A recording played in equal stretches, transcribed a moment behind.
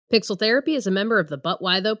Pixel Therapy is a member of the But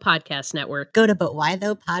Why Though podcast network. Go to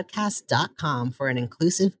butwhythoughpodcast.com for an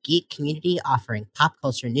inclusive geek community offering pop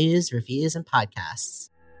culture news, reviews, and podcasts.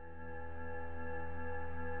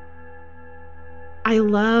 I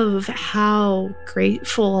love how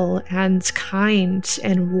grateful and kind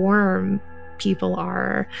and warm people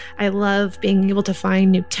are. I love being able to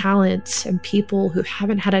find new talents and people who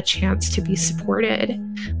haven't had a chance to be supported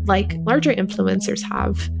like larger influencers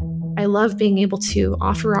have. I love being able to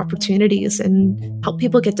offer opportunities and help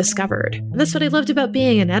people get discovered. And that's what I loved about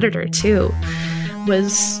being an editor too,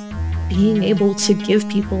 was being able to give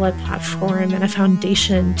people a platform and a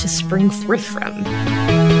foundation to spring forth from.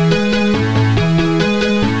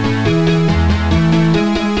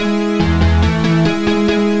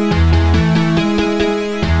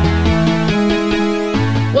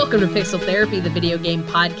 Welcome to Pixel Therapy, the video game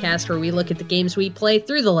podcast where we look at the games we play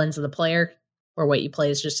through the lens of the player, where what you play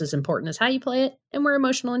is just as important as how you play it, and where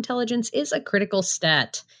emotional intelligence is a critical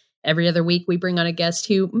stat. Every other week, we bring on a guest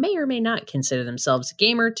who may or may not consider themselves a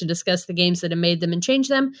gamer to discuss the games that have made them and changed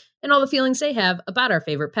them, and all the feelings they have about our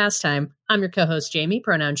favorite pastime. I'm your co-host, Jamie,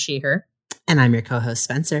 pronouns she, her. And I'm your co-host,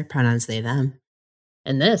 Spencer, pronouns they, them.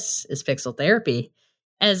 And this is Pixel Therapy.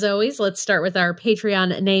 As always, let's start with our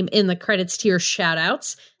Patreon name in the credits tier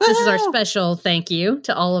shoutouts. This is our special thank you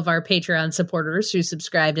to all of our Patreon supporters who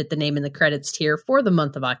subscribed at the name in the credits tier for the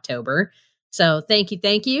month of October. So thank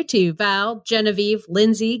you to Val, Genevieve,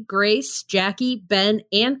 Lindsay, Grace, Jackie, Ben,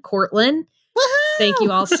 and Cortland. Woohoo! Thank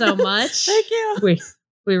you all so much. Thank you.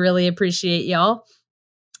 We really appreciate y'all.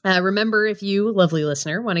 Remember, if you, lovely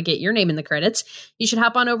listener, want to get your name in the credits, you should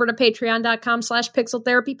hop on over to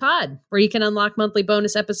patreon.com/pixeltherapypod, where you can unlock monthly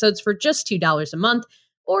bonus episodes for just $2 a month,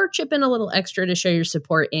 or chip in a little extra to show your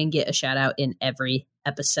support and get a shout out in every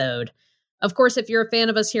episode. Of course, if you're a fan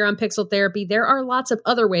of us here on Pixel Therapy, there are lots of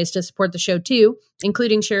other ways to support the show too,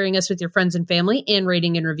 including sharing us with your friends and family and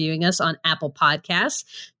rating and reviewing us on Apple Podcasts,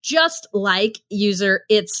 just like user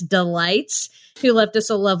It's Delights, who left us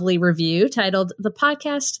a lovely review titled "The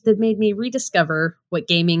Podcast That Made Me Rediscover What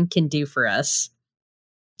Gaming Can Do for Us."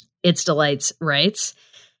 It's Delights writes,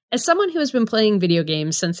 "As someone who has been playing video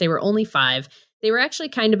games since they were only 5, they were actually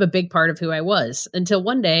kind of a big part of who I was, until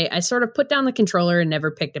one day I sort of put down the controller and never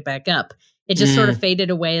picked it back up. It just sort of faded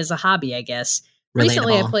away as a hobby, I guess.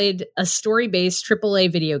 Recently, I played a story-based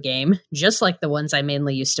AAA video game, just like the ones I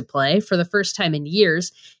mainly used to play, for the first time in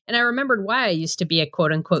years, and I remembered why I used to be a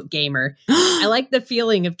quote-unquote gamer. I like the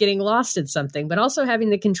feeling of getting lost in something, but also having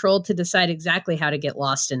the control to decide exactly how to get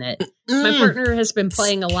lost in it. My partner has been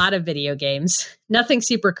playing a lot of video games. Nothing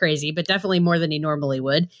super crazy, but definitely more than he normally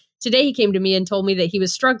would. Today he came to me and told me that he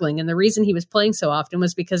was struggling, and the reason he was playing so often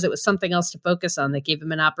was because it was something else to focus on that gave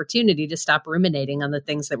him an opportunity to stop ruminating on the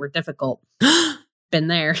things that were difficult." Been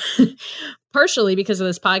there. Partially because of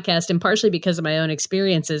this podcast and partially because of my own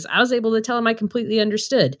experiences, I was able to tell him I completely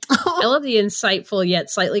understood. I love the insightful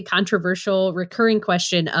yet slightly controversial recurring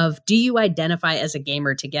question of, do you identify as a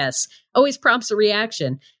gamer to guess? Always prompts a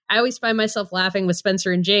reaction. I always find myself laughing with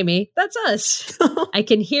Spencer and Jamie. That's us. I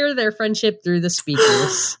can hear their friendship through the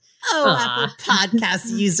speakers. Oh, Apple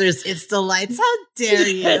Podcast users, It's Delights. How dare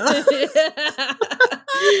you?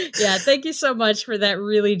 Yeah, thank you so much for that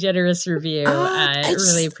really generous review. I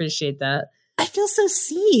really appreciate that. I feel so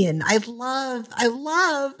seen. I love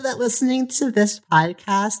that listening to this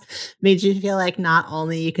podcast made you feel like not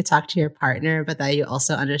only you could talk to your partner, but that you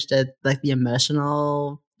also understood like the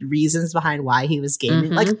emotional reasons behind why he was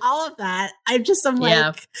gaming. Like all of that. I'm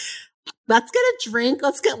like, let's get a drink.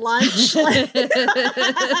 Let's get lunch.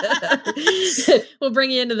 We'll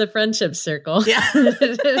bring you into the friendship circle. Yeah.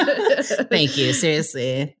 Thank you.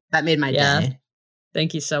 Seriously. That made my day.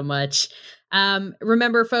 Thank you so much.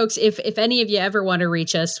 Remember, folks, if any of you ever want to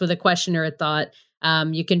reach us with a question or a thought,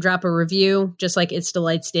 you can drop a review just like It's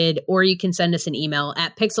Delights did, or you can send us an email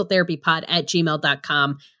at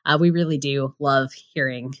pixeltherapypod@gmail.com. We really do love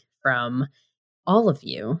hearing from all of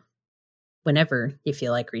you whenever you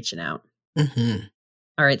feel like reaching out.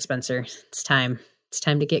 All right, Spencer, it's time. It's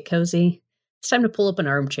time to get cozy. It's time to pull up an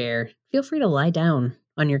armchair. Feel free to lie down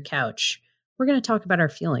on your couch. We're going to talk about our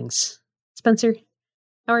feelings. Spencer,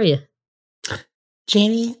 how are you?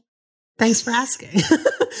 Jamie, thanks for asking.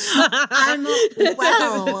 I'm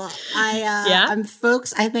well.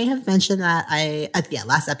 Folks, I may have mentioned that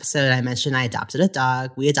last episode I mentioned I adopted a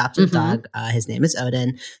dog. We adopted a dog. His name is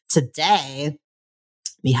Odin. Today,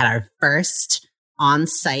 we had our first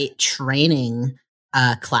on-site training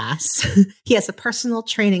class. He has a personal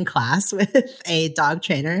training class with a dog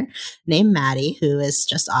trainer named Maddie, who is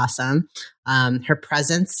just awesome. Her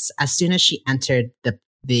presence, as soon as she entered the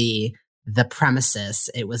the premises.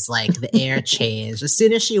 It was like the air changed. As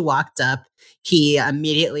soon as she walked up, he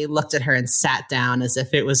immediately looked at her and sat down as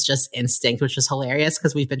if it was just instinct, which was hilarious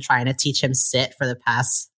because we've been trying to teach him sit for the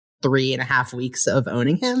past 3.5 weeks of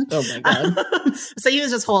owning him. Oh my God. So he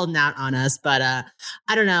was just holding out on us. But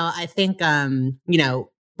I don't know. I think,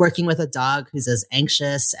 working with a dog who's as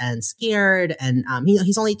anxious and scared, and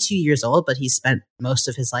he's only 2 years old, but he's spent most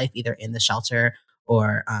of his life either in the shelter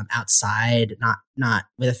or outside, not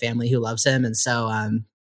with a family who loves him. And so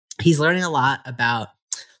he's learning a lot about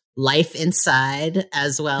life inside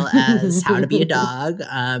as well as how to be a dog.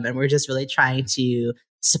 And we're just really trying to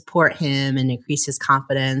support him and increase his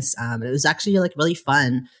confidence. And it was actually like really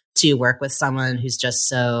fun to work with someone who's just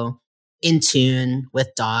so in tune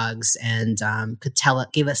with dogs and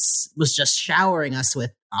was just showering us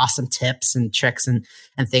with awesome tips and tricks and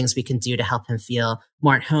things we can do to help him feel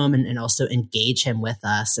more at home and also engage him with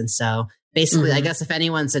us. And so basically, I guess if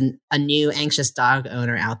anyone's a new anxious dog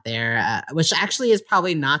owner out there, which actually is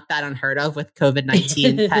probably not that unheard of with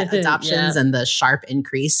COVID-19 pet adoptions and the sharp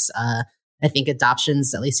increase, I think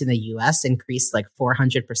adoptions, at least in the US, increased like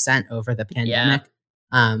 400% over the pandemic.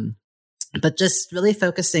 But just really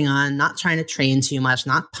focusing on not trying to train too much,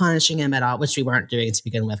 not punishing him at all, which we weren't doing to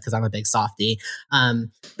begin with because I'm a big softie.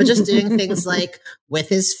 But just doing things like with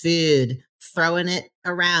his food, throwing it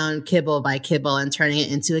around kibble by kibble and turning it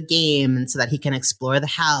into a game and so that he can explore the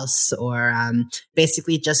house, or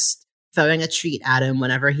basically just throwing a treat at him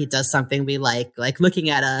whenever he does something we like looking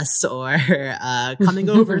at us or coming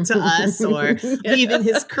over to us, or leaving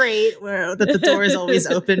his crate that the door is always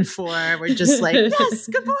open for. We're just like, yes,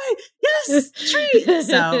 good boy. Yes, treat.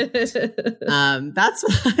 So that's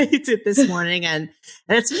what I did this morning. And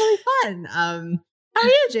it's really fun. How are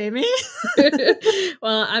you, Jamie?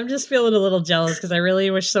 Well, I'm just feeling a little jealous because I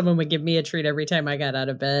really wish someone would give me a treat every time I got out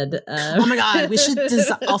of bed. Oh my God. We should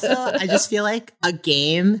also, I just feel like a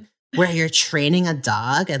game where you're training a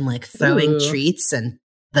dog and like throwing treats and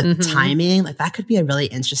the timing, like that could be a really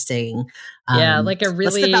interesting. Like a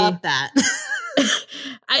really. Let's develop that.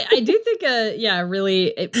 I do think,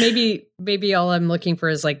 maybe all I'm looking for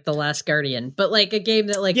is like The Last Guardian, but like a game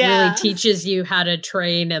that like really teaches you how to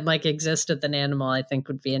train and like exist with an animal, I think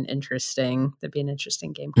that'd be an interesting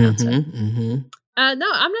game concept. No,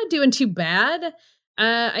 I'm not doing too bad.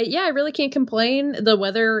 I really can't complain. The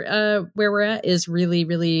weather where we're at is really,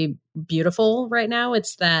 really beautiful right now.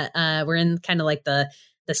 It's that we're in kind of like the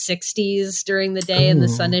 60s during the day and the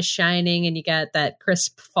sun is shining and you got that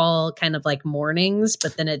crisp fall kind of like mornings,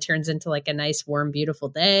 but then it turns into like a nice, warm, beautiful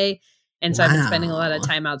day. And so I've been spending a lot of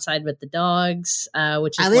time outside with the dogs,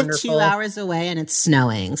 which is wonderful. I live 2 hours away and it's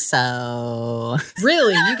snowing. So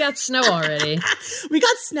really, you got snow already? We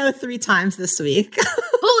got snow 3 times this week.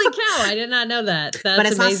 Holy cow. I did not know that. That's but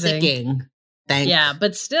it's amazing. Not sticking.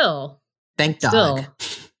 But still. Thank dog.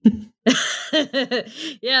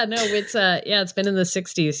 It's been in the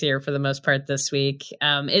 60s here for the most part this week.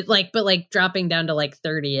 But dropping down to like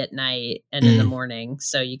 30 at night and in the morning,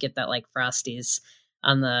 so you get that like frosties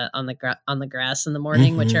on the grass in the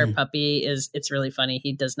morning, which our puppy it's really funny.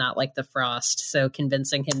 He does not like the frost. So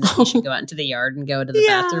convincing him that he should go out into the yard and go to the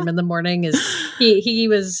bathroom in the morning is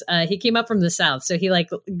he came up from the South. So he like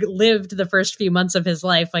lived the first few months of his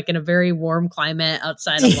life, like in a very warm climate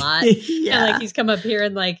outside a lot. And like, he's come up here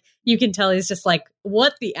and like, you can tell he's just like,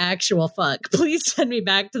 what the actual fuck? Please send me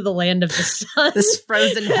back to the land of the sun. This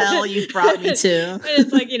frozen hell you brought me to. And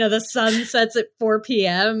it's like, the sun sets at 4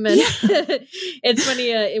 p.m. And it's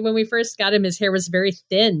funny, when we first got him, his hair was very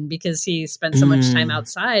thin because he spent so much time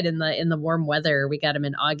outside in the warm weather. We got him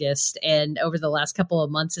in August. And over the last couple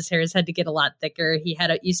of months, his hair has had to get a lot thicker. He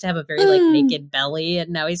used to have a very like naked belly,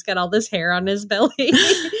 and now he's got all this hair on his belly.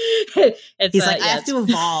 He's like, I have to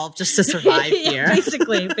evolve just to survive here.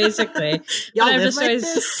 Basically. Y'all live like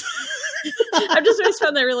this? I've just always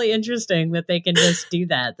found that really interesting that they can just do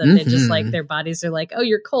that. That they just like, their bodies are like, oh,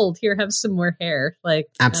 you're cold. Here, have some more hair. Like,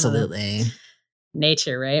 absolutely.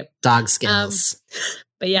 Nature, right? Dog skills.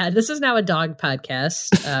 But yeah, this is now a dog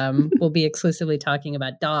podcast. We'll be exclusively talking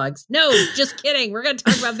about dogs. No, just kidding. We're going to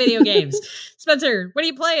talk about video games. Spencer, what are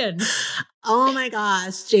you playing? Oh my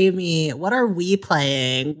gosh, Jamie, what are we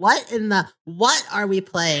playing? What are we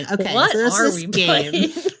playing? Okay, so there's this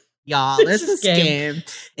game. Y'all, there's this game.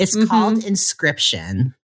 It's called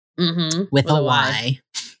Inscryption with a Y.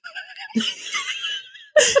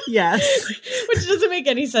 Yes. Which doesn't make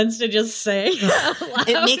any sense to just say.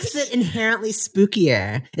 It makes it inherently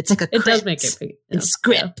spookier. It's like it does make it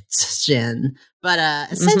Inscryption.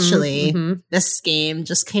 But essentially, this game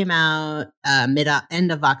just came out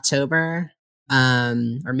end of October,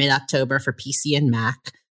 or mid-October for PC and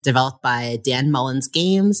Mac. developed by Dan Mullins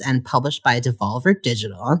Games and published by Devolver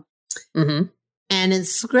Digital. Mm-hmm. And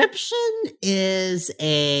Inscryption is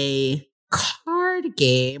a card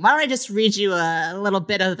game. Why don't I just read you a little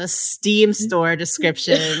bit of the Steam store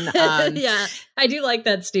description? Yeah, I do like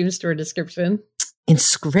that Steam store description.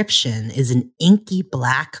 Inscryption is an inky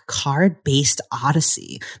black card-based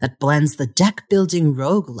odyssey that blends the deck-building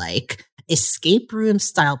roguelike, escape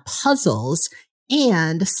room-style puzzles,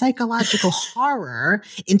 and psychological horror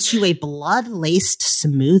into a blood-laced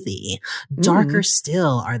smoothie. Darker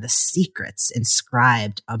still are the secrets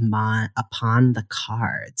inscribed upon the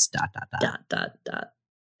cards. ...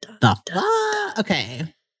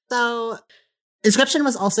 Okay, so Inscryption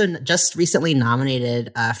was also just recently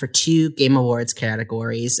nominated for 2 Game Awards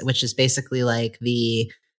categories, which is basically like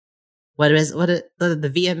the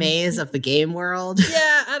VMAs of the game world.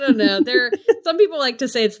 Yeah, I don't know. Some people like to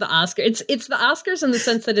say it's the Oscar. It's the Oscars in the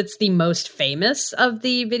sense that it's the most famous of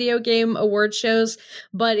the video game award shows,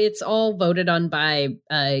 but it's all voted on by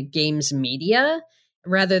games media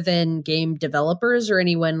rather than game developers or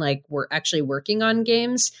anyone like we're actually working on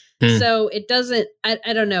games. So it doesn't.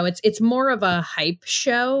 I don't know. It's more of a hype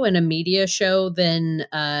show and a media show than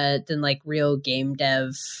like real game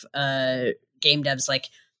devs like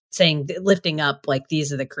saying, lifting up like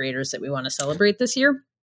these are the creators that we want to celebrate this year.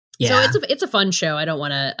 Yeah. So it's a fun show. I don't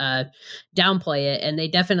want to downplay it. And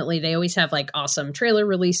they always have like awesome trailer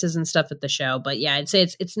releases and stuff at the show. But yeah, I'd say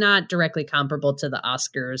it's not directly comparable to the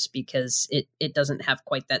Oscars because it doesn't have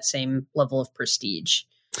quite that same level of prestige.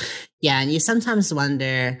 Yeah. And you sometimes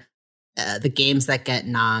wonder the games that get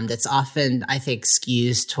nommed, it's often, I think,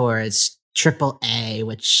 skews towards AAA,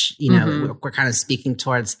 which, you know, we're kind of speaking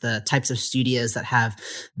towards the types of studios that have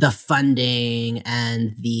the funding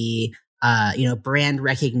and the, brand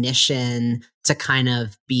recognition to kind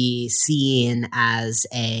of be seen as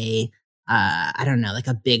like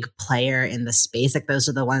a big player in the space. Like those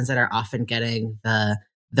are the ones that are often getting the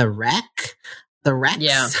recs.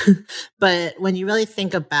 Yeah. But when you really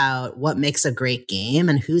think about what makes a great game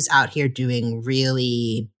and who's out here doing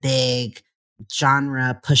really big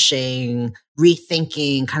genre pushing,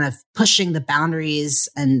 rethinking, kind of pushing the boundaries,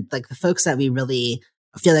 and like the folks that we really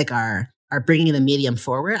feel like are bringing the medium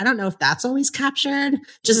forward. I don't know if that's always captured.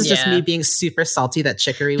 Just me being super salty that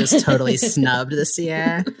Chicory was totally snubbed this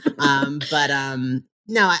year. No,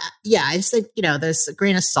 I just think, there's a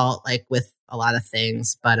grain of salt like with a lot of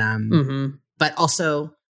things, but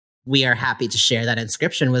also we are happy to share that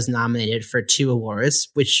Inscryption was nominated for 2 awards,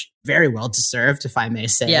 which very well deserved, if I may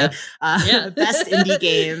say. Best indie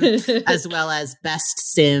game, as well as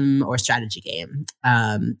best sim or strategy game.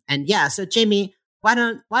 So Jamie, why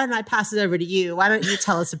don't I pass it over to you? Why don't you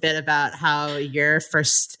tell us a bit about how your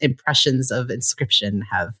first impressions of Inscryption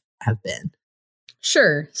have been?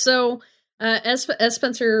 Sure. So as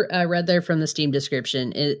Spencer read there from the Steam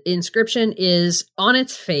description, Inscryption is on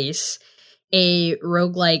its face a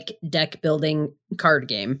roguelike deck building card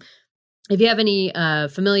game. If you have any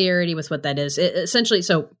familiarity with what that is, essentially,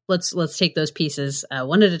 so let's take those pieces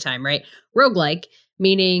one at a time, right? Roguelike,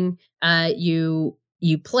 meaning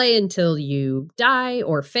you play until you die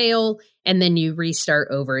or fail, and then you restart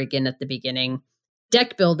over again at the beginning.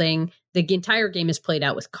 Deck building, the entire game is played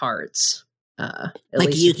out with cards.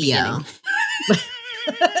 Like Yu-Gi-Oh!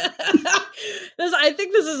 I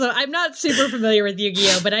think this is I'm not super familiar with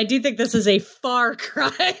Yu-Gi-Oh, but I do think this is a far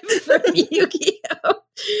cry from Yu-Gi-Oh.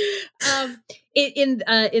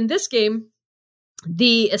 In this game,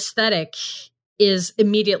 the aesthetic is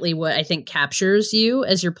immediately what I think captures you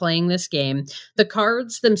as you're playing this game. The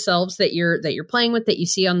cards themselves that you're playing with, that you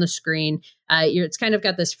see on the screen, it's kind of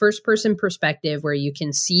got this first person perspective where you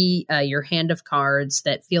can see your hand of cards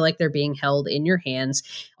that feel like they're being held in your hands.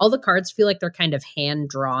 All the cards feel like they're kind of hand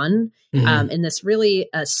drawn in this really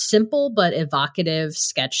simple but evocative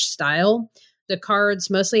sketch style. The cards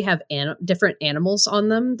mostly have different animals on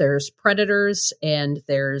them. There's predators and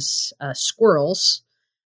there's squirrels.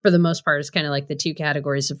 For the most part, it's kind of like the 2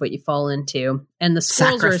 categories of what you fall into. And the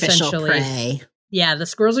squirrels are essentially prey. Yeah, the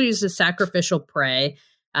squirrels are used as sacrificial prey.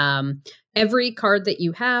 Every card that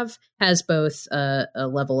you have has both a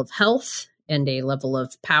level of health and a level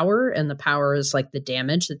of power, and the power is like the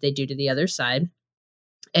damage that they do to the other side.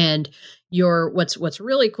 And what's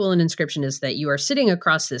really cool in Inscryption is that you are sitting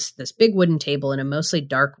across this big wooden table in a mostly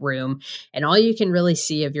dark room, and all you can really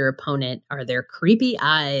see of your opponent are their creepy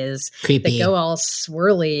eyes that go all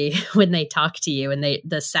swirly when they talk to you, and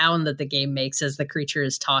the sound that the game makes as the creature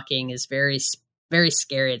is talking is very, very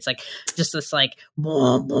scary. It's like just this like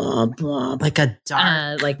blah blah blah, like a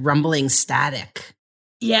dark like rumbling static.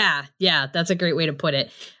 Yeah, that's a great way to put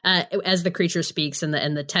it. As the creature speaks and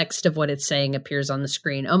the text of what it's saying appears on the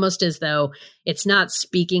screen, almost as though it's not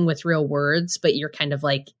speaking with real words, but you're kind of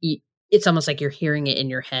like, it's almost like you're hearing it in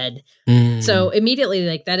your head. So immediately,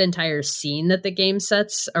 like, that entire scene that the game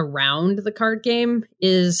sets around the card game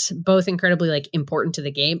is both incredibly, like, important to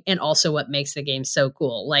the game and also what makes the game so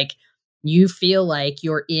cool. Like, you feel like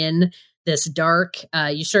you're in this dark,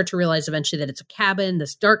 you start to realize eventually that it's a cabin,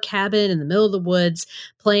 this dark cabin in the middle of the woods,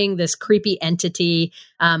 playing this creepy entity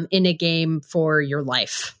in a game for your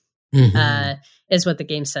life, is what the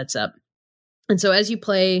game sets up. And so as you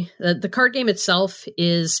play, the card game itself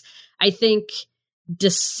is, I think,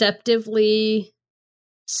 deceptively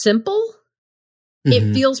simple.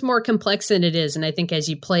 It feels more complex than it is. And I think as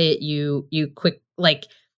you play it, you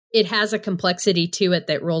it has a complexity to it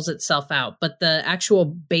that rolls itself out, but the actual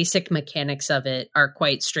basic mechanics of it are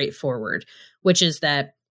quite straightforward, which is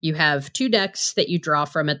that you have 2 decks that you draw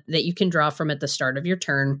from it, that you can draw from at the start of your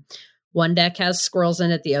turn. One deck has squirrels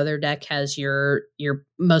in it. The other deck has your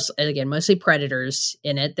mostly predators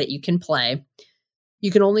in it that you can play.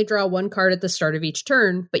 You can only draw 1 card at the start of each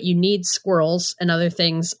turn, but you need squirrels and other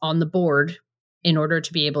things on the board in order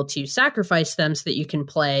to be able to sacrifice them so that you can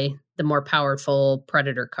play the more powerful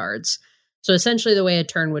predator cards. So essentially the way a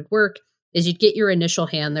turn would work is you'd get your initial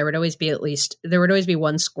hand. There would always be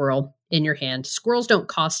 1 squirrel in your hand. Squirrels don't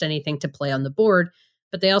cost anything to play on the board,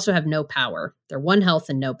 but they also have no power. They're 1 health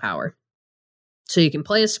and no power. So you can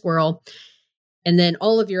play a squirrel, and then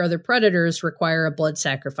all of your other predators require a blood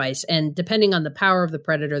sacrifice. And depending on the power of the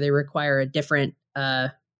predator, they require a different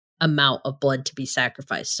amount of blood to be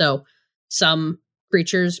sacrificed. So some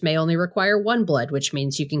creatures may only require 1 blood, which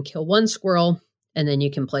means you can kill 1 squirrel and then you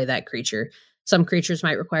can play that creature. Some creatures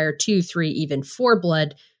might require 2, 3, even 4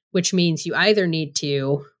 blood, which means you either need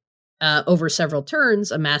to, over several turns,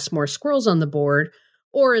 amass more squirrels on the board,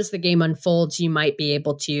 or as the game unfolds, you might be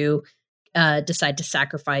able to decide to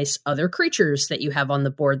sacrifice other creatures that you have on the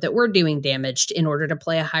board that were doing damage in order to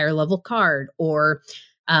play a higher level card. Or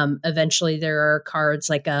eventually there are cards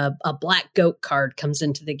like a black goat card comes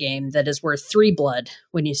into the game that is worth 3 blood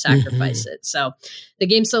when you sacrifice it. So the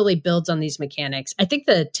game slowly builds on these mechanics. I think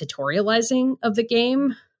the tutorializing of the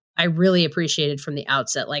game, I really appreciated from the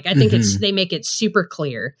outset. Like, I think they make it super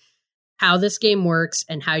clear how this game works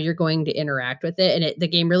and how you're going to interact with it. And the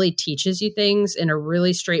game really teaches you things in a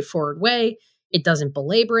really straightforward way. It doesn't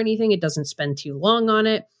belabor anything. It doesn't spend too long on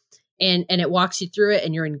it. And it walks you through it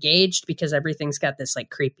and you're engaged because everything's got this like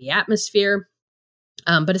creepy atmosphere.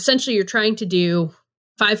 But essentially you're trying to do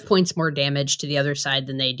 5 points more damage to the other side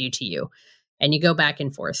than they do to you. And you go back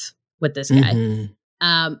and forth with this guy.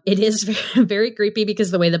 It is very, very creepy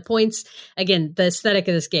because the way the points, again, the aesthetic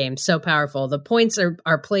of this game, so powerful. The points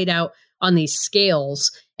are played out on these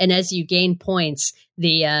scales. And as you gain points,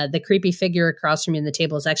 the creepy figure across from you on the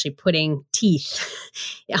table is actually putting teeth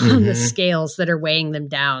on the scales that are weighing them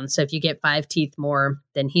down. So if you get 5 teeth more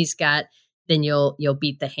than he's got, then you'll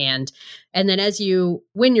beat the hand. And then as you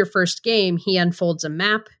win your first game, he unfolds a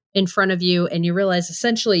map in front of you, and you realize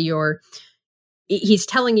essentially he's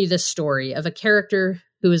telling you this story of a character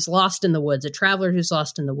who is lost in the woods, a traveler who's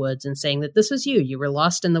lost in the woods, and saying that this was you. You were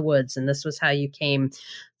lost in the woods, and this was how you came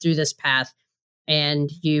through this path.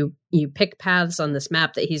 And you pick paths on this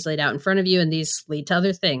map that he's laid out in front of you, and these lead to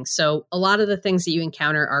other things. So a lot of the things that you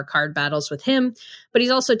encounter are card battles with him, but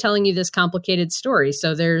he's also telling you this complicated story.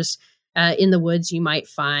 So there's, in the woods, you might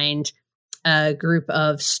find a group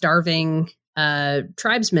of starving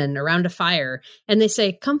tribesmen around a fire, and they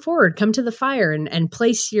say, come forward, come to the fire and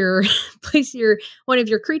place your one of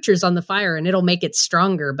your creatures on the fire and it'll make it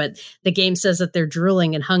stronger. But the game says that they're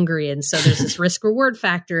drooling and hungry, and so there's this risk reward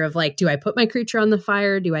factor of like, do I put my creature on the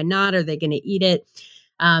fire? Do I not? Are they going to eat it?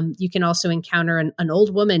 You can also encounter an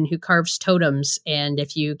old woman who carves totems, and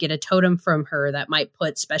if you get a totem from her, that might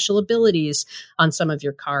put special abilities on some of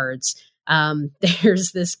your cards.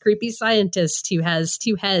 There's this creepy scientist who has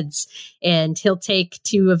 2 heads, and he'll take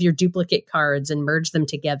 2 of your duplicate cards and merge them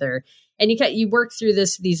together. And you work through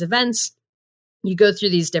these events, you go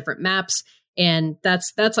through these different maps, and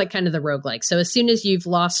that's like kind of the roguelike. So as soon as you've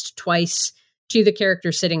lost twice to the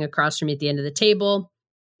character sitting across from you at the end of the table,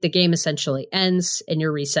 the game essentially ends and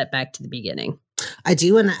you're reset back to the beginning. I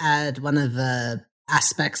do want to add one of the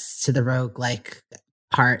aspects to the roguelike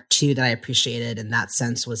part too that I appreciated in that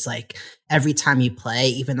sense was like every time you play,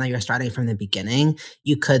 even though you're starting from the beginning,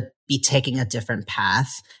 you could be taking a different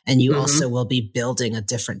path, and you also will be building a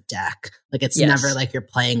different deck. Like it's never like you're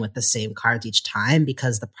playing with the same cards each time,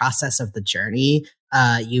 because the process of the journey,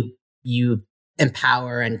 you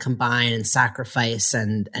empower and combine and sacrifice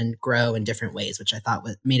and grow in different ways, which I thought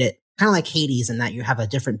made it kind of like Hades in that you have a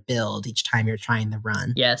different build each time you're trying the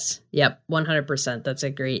run. Yes. Yep. 100%. That's a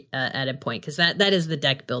great added point, because that is the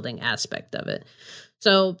deck building aspect of it.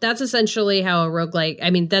 So that's essentially how a roguelike, I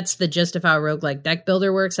mean, that's the gist of how a roguelike deck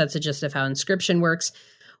builder works. That's the gist of how Inscryption works.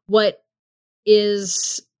 What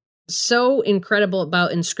is so incredible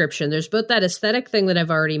about Inscryption, there's both that aesthetic thing that I've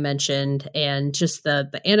already mentioned and just the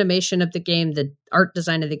animation of the game, the art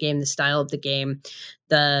design of the game, the style of the game,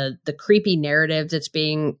 the creepy narrative that's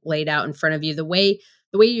being laid out in front of you, the way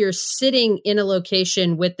you're sitting in a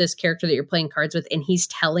location with this character that you're playing cards with, and he's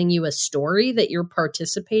telling you a story that you're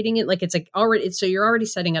participating in. Like, it's like so you're already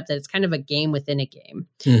setting up that it's kind of a game within a game,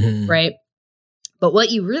 right? But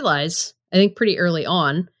what you realize, I think pretty early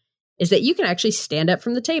on, is that you can actually stand up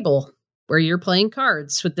from the table where you're playing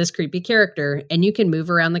cards with this creepy character, and you can move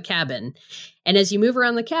around the cabin. And as you move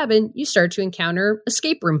around the cabin, you start to encounter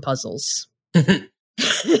escape room puzzles.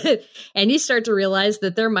 And you start to realize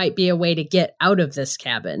that there might be a way to get out of this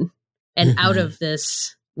cabin and out of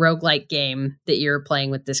this roguelike game that you're playing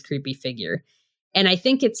with this creepy figure. And I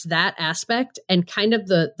think it's that aspect and kind of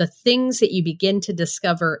the things that you begin to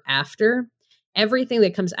discover after, everything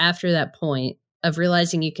that comes after that point of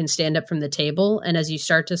realizing you can stand up from the table. And as you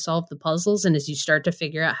start to solve the puzzles and as you start to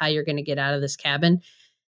figure out how you're going to get out of this cabin,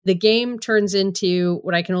 the game turns into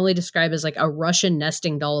what I can only describe as like a Russian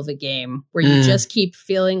nesting doll of a game, where you just keep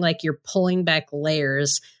feeling like you're pulling back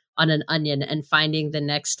layers on an onion and finding the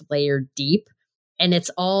next layer deep. And it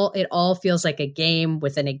all feels like a game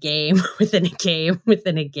within a game within a game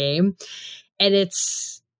within a game. And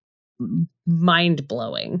it's mind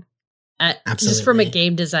blowing. Just from a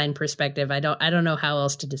game design perspective, I don't know how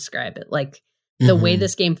else to describe it. Like the way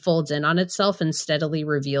this game folds in on itself and steadily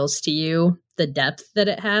reveals to you the depth that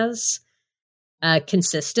it has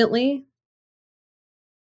consistently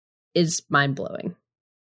is mind blowing.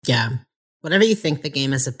 Yeah. Whatever you think the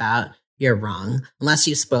game is about, you're wrong, unless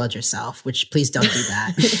you spoiled yourself, which please don't do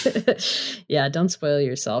that. Yeah, don't spoil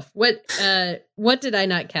yourself. What did I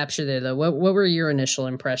not capture there, though? What were your initial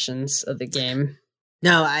impressions of the game?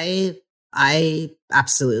 No, I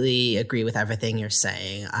absolutely agree with everything you're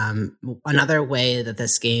saying. Another way that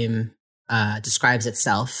this game describes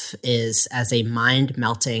itself is as a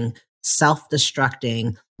mind-melting,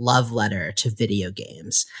 self-destructing love letter to video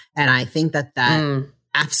games. And I think that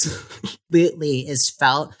absolutely is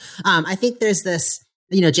felt. I think there's this,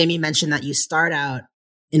 Jamie mentioned that you start out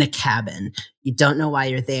in a cabin. You don't know why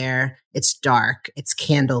you're there. It's dark. It's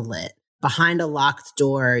candlelit. Behind a locked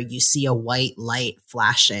door, you see a white light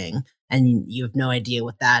flashing, and you have no idea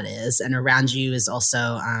what that is. And around you is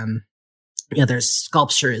also, there's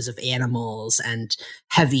sculptures of animals and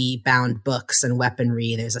heavy bound books and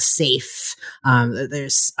weaponry. There's a safe.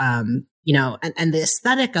 There's, and the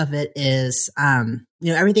aesthetic of it is,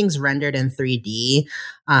 everything's rendered in 3D,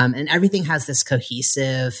 and everything has this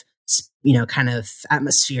cohesive, kind of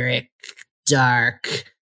atmospheric, dark,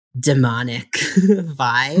 demonic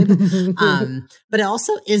vibe. But it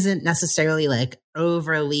also isn't necessarily like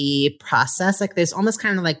overly processed. Like there's almost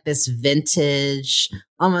kind of like this vintage,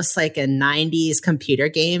 almost like a 90s computer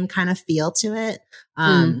game kind of feel to it.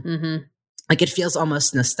 Like it feels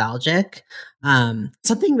almost nostalgic.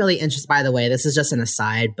 Something really interesting, by the way, this is just an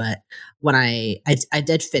aside, but when I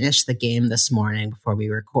did finish the game this morning before we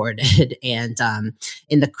recorded, and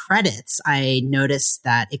in the credits, I noticed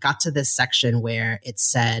that it got to this section where it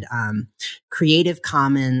said Creative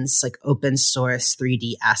Commons, like open source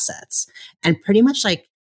 3D assets. And pretty much like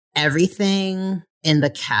everything in the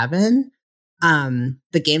cabin,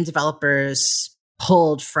 the game developers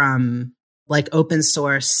pulled from like open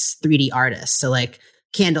source 3D artists. So like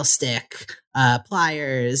Candlestick,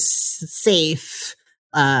 Pliers, Safe,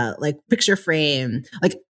 like Picture Frame,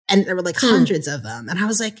 like, and there were like hundreds of them. And I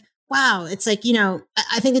was like, wow, it's like,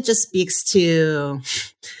 I think it just speaks to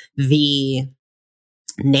the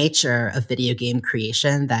nature of video game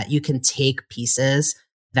creation, that you can take pieces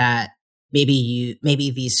that maybe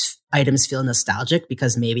these items feel nostalgic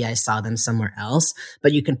because maybe I saw them somewhere else,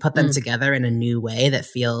 but you can put them together in a new way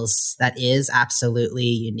that is absolutely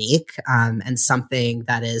unique, and something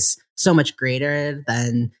that is so much greater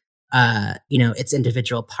than, its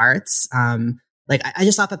individual parts. Like I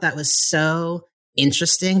just thought that was so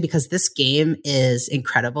interesting because this game is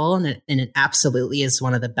incredible and it absolutely is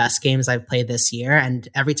one of the best games I've played this year. And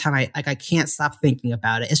every time I can't stop thinking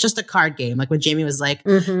about it. It's just a card game. Like when Jamie was like,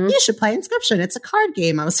 you should play Inscryption. It's a card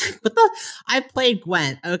game. I was like, I played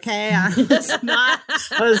Gwent. Okay. I was not,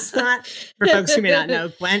 for folks who may not know,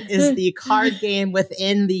 Gwent is the card game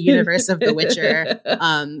within the universe of The Witcher.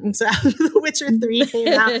 So after The Witcher 3 came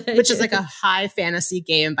out, which is like a high fantasy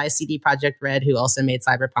game by CD Projekt Red, who also made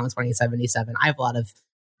Cyberpunk 2077. I have a lot of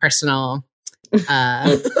personal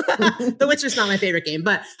The Witcher's not my favorite game,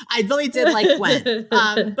 but I really did like Gwent.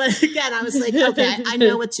 But again, I was like, okay, I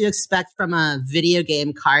know what to expect from a video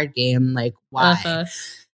game card game. Like, why?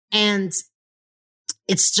 And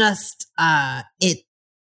it's just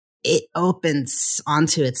it opens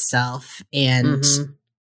onto itself, and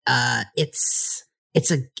it's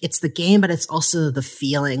the game, but it's also the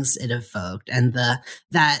feelings it evoked, and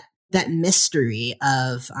that mystery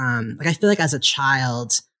of like, I feel like as a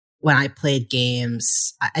child when I played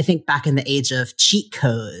games, I think back in the age of cheat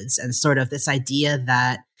codes and sort of this idea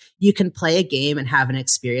that you can play a game and have an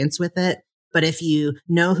experience with it, but if you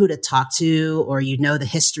know who to talk to, or you know the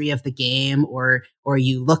history of the game, or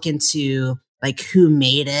you look into like who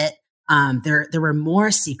made it, there were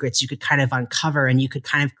more secrets you could kind of uncover, and you could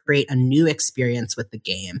kind of create a new experience with the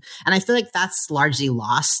game. And I feel like that's largely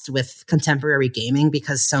lost with contemporary gaming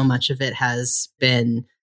because so much of it has been,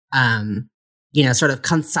 sort of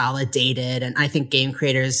consolidated. And I think game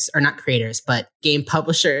creators, or not creators, but game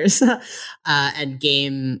publishers and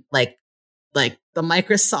game like the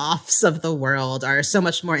Microsofts of the world are so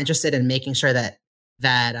much more interested in making sure that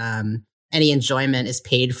any enjoyment is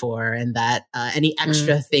paid for, and that any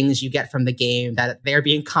extra things you get from the game, that they're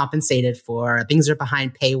being compensated for. Things are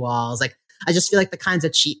behind paywalls. Like, I just feel like the kinds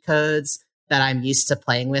of cheat codes that I'm used to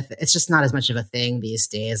playing with, it's just not as much of a thing these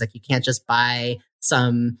days. Like, you can't just buy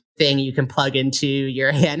some thing you can plug into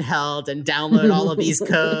your handheld and download all of these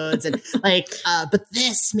codes. And but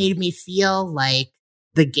this made me feel like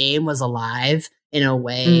the game was alive in a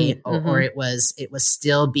way, or it was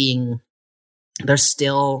still being, there's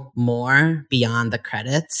still more beyond the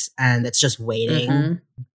credits, and it's just waiting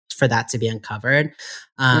for that to be uncovered.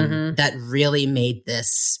 That really made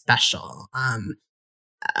this special.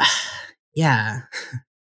 Yeah,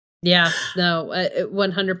 no,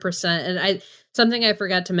 100%. And something I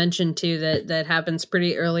forgot to mention too, that happens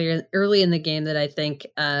pretty early in the game that I think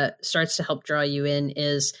starts to help draw you in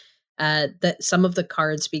is that some of the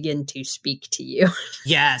cards begin to speak to you.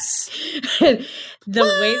 Yes.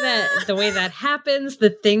 the way that happens, the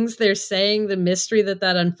things they're saying, the mystery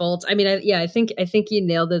that unfolds. I mean, I think you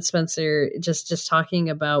nailed it, Spencer. Just talking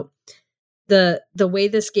about the way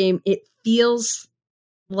this game, it feels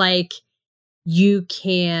like you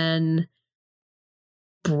can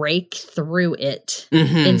break through it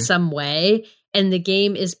in some way. And the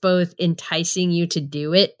game is both enticing you to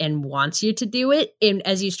do it and wants you to do it. And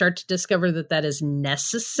as you start to discover that is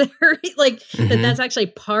necessary, like that's actually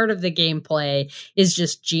part of the gameplay, is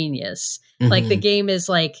just genius. Like, the game is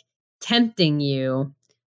like tempting you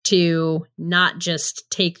to not just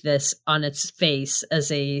take this on its face as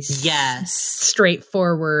a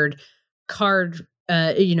straightforward card,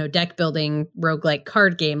 deck building roguelike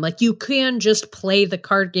card game. Like, you can just play the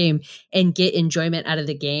card game and get enjoyment out of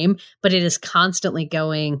the game, but it is constantly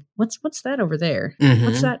going, what's that over there?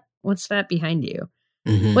 What's that behind you?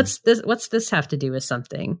 What's this have to do with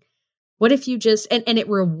something? What if you just, and it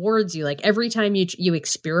rewards you. Like, every time you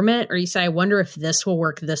experiment, or you say, I wonder if this will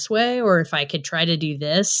work this way, or if I could try to do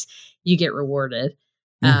this, you get rewarded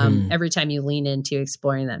every time you lean into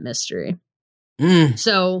exploring that mystery.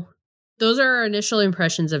 So those are our initial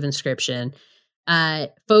impressions of Inscryption.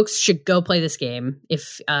 Folks should go play this game.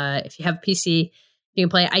 If you have a PC, you can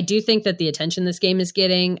play it. I do think that the attention this game is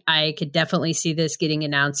getting, I could definitely see this getting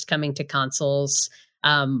announced coming to consoles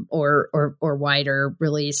or wider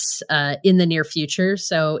release in the near future.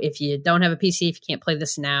 So if you don't have a PC, if you can't play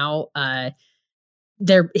this now, I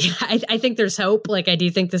think there's hope. Like, I do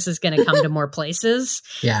think this is going to come to more places,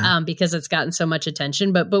 because it's gotten so much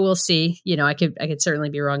attention. But we'll see. I could certainly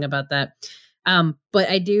be wrong about that. But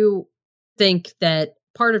I do think that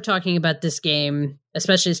part of talking about this game,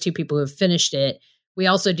 especially as two people who have finished it, we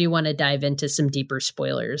also do want to dive into some deeper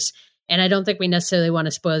spoilers. And I don't think we necessarily want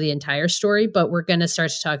to spoil the entire story, but we're going to start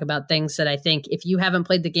to talk about things that I think, if you haven't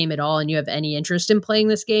played the game at all and you have any interest in playing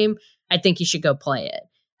this game, I think you should go play it.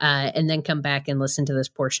 And then come back and listen to this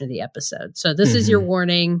portion of the episode. So this is your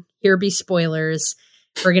warning. Here be spoilers.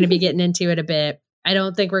 We're going to be getting into it a bit. I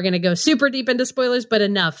don't think we're going to go super deep into spoilers, but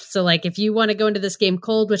enough. So, like, if you want to go into this game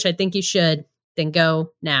cold, which I think you should, then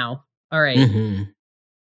go now. All right.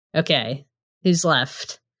 Okay. Who's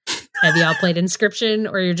left? Have you all played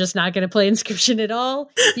Inscryption, or you're just not going to play Inscryption at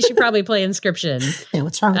all? You should probably play Inscryption. Hey,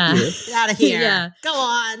 what's wrong with you? Get out of here. Yeah. Go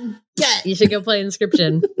on. You should go play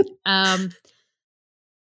Inscryption.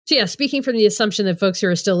 So yeah, speaking from the assumption that folks who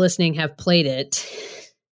are still listening have played it,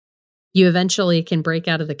 you eventually can break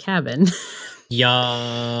out of the cabin.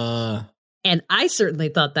 Yeah. And I certainly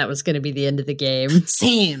thought that was going to be the end of the game.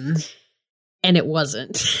 Same. And it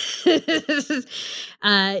wasn't.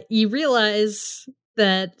 You realize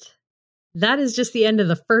that is just the end of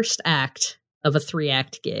the first act of a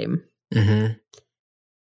 3-act game. Mm-hmm.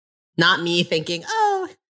 Not me thinking, oh,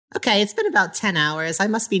 okay, it's been about 10 hours. I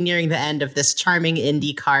must be nearing the end of this charming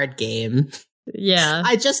indie card game. Yeah.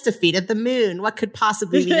 I just defeated the moon. What could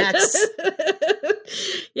possibly be next?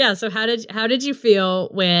 Yeah, so how did you feel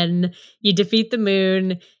when you defeat the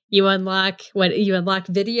moon? You unlock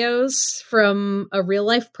videos from a real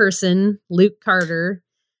life person, Luke Carter,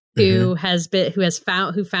 who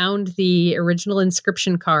who found the original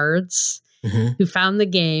Inscryption cards, who found the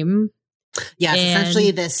game. Yes,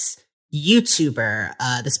 essentially this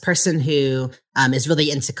YouTuber, this person who is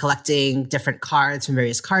really into collecting different cards from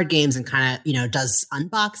various card games and kind of, does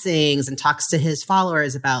unboxings and talks to his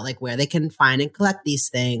followers about like where they can find and collect these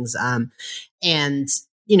things. And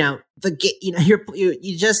you've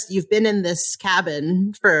been in this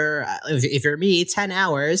cabin for, if you're me, 10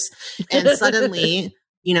 hours, and suddenly,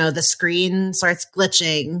 the screen starts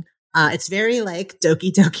glitching. It's very like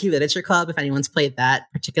Doki Doki Literature Club, if anyone's played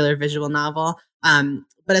that particular visual novel.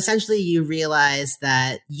 But essentially you realize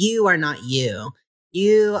that you are not you.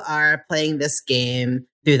 You are playing this game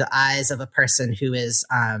through the eyes of a person who has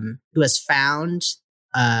found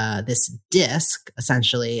this disc,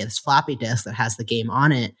 essentially this floppy disk that has the game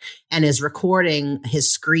on it, and is recording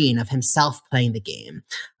his screen of himself playing the game.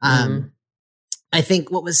 I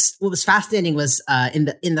think what was fascinating was in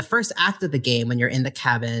the first act of the game, when you're in the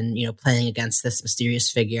cabin, playing against this mysterious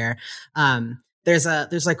figure. There's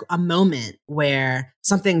like a moment where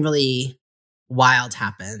something really wild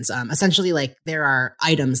happens. Essentially, like there are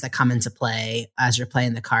items that come into play as you're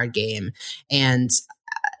playing the card game, and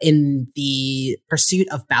in the pursuit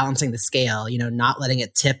of balancing the scale, not letting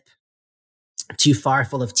it tip too far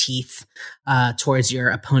full of teeth towards your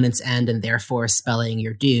opponent's end and therefore spelling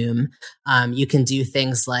your doom, you can do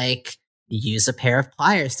things like use a pair of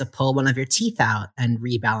pliers to pull one of your teeth out and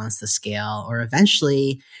rebalance the scale, or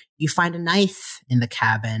eventually you find a knife in the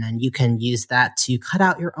cabin and you can use that to cut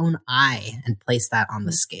out your own eye and place that on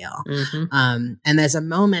the scale. And there's a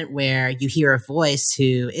moment where you hear a voice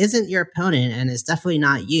who isn't your opponent and is definitely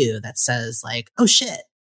not you, that says like, oh shit.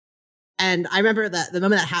 And I remember that the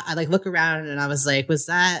moment that I like look around and I was like, was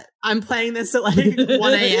that, I'm playing this at like 1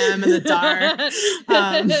 a.m. in the dark.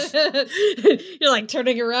 You're like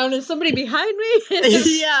turning around and somebody behind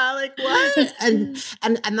me. Yeah, like what? And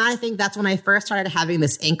I think that's when I first started having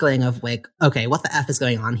this inkling of like, okay, what the F is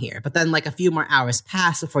going on here? But then like a few more hours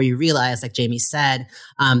pass before you realize, like Jamie said,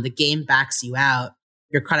 the game backs you out.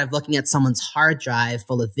 You're kind of looking at someone's hard drive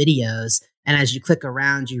full of videos. And as you click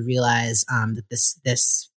around, you realize that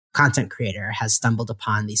this content creator has stumbled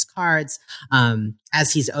upon these cards.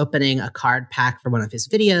 As he's opening a card pack for one of his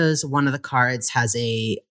videos, one of the cards has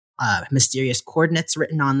a mysterious coordinates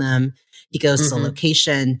written on them. He goes to the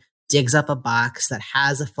location, digs up a box that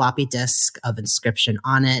has a floppy disk of Inscryption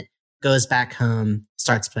on it, goes back home,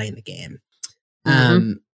 starts playing the game.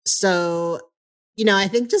 So, I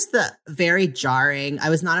think just the very jarring, I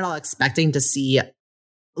was not at all expecting to see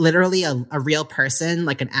literally a real person,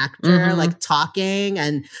 like an actor, like talking,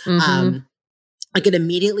 and like it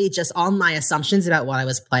immediately just all my assumptions about what I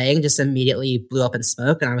was playing just immediately blew up in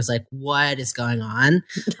smoke, and I was like, what is going on?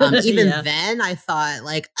 Even then I thought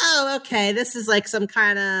like, oh, okay, this is like some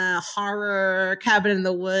kind of horror cabin in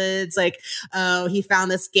the woods, like, oh, he found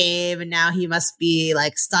this game and now he must be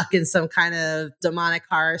like stuck in some kind of demonic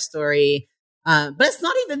horror story. But it's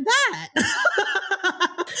not even that.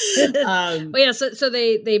 So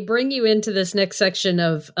they bring you into this next section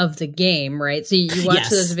of the game, right? So you watch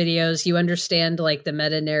those videos, you understand like the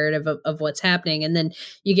meta narrative of what's happening, and then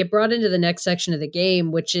you get brought into the next section of the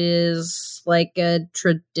game, which is like a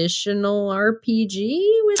traditional RPG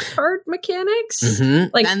with card mechanics,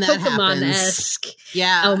 like Pokemon-esque,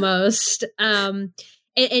 almost.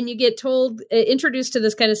 And you get introduced to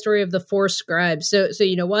this kind of story of the 4 scribes. So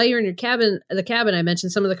while you're in your cabin, I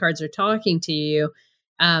mentioned some of the cards are talking to you.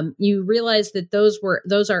 You realize that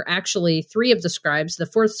those are actually 3 of the scribes. The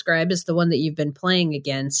 4th scribe is the one that you've been playing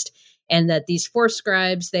against, and that these 4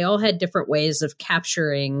 scribes, they all had different ways of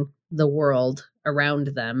capturing the world around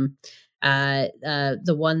them.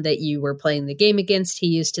 The one that you were playing the game against, he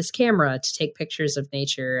used his camera to take pictures of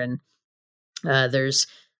nature, and there's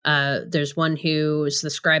There's one who's the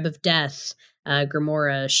scribe of death,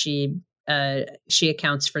 Grimoire. She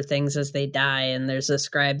accounts for things as they die, and there's a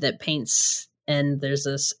scribe that paints, and there's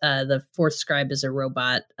this the fourth scribe is a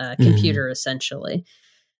robot computer essentially.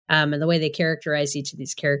 And the way they characterize each of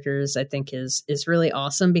these characters, I think, is really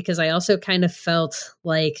awesome, because I also kind of felt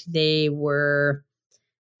like they were,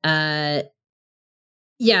 I'm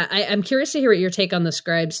curious to hear what your take on the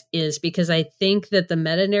scribes is, because I think that the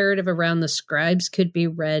meta narrative around the scribes could be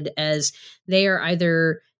read as they are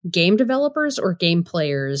either game developers or game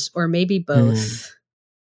players, or maybe both.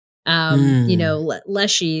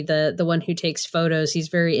 Leshy, the one who takes photos, he's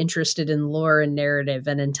very interested in lore and narrative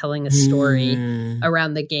and in telling a story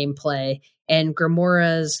around the gameplay. And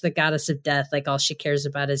Grimoire's the goddess of death. Like, all she cares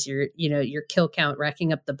about is your kill count,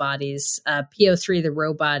 racking up the bodies. PO3, the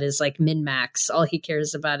robot, is like min-max. All he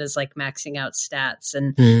cares about is like maxing out stats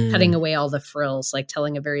and cutting away all the frills, like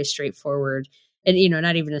telling a very straightforward, and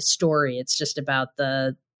not even a story. It's just about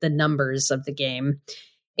the numbers of the game.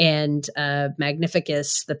 And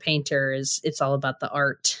Magnificus, the painter, it's all about the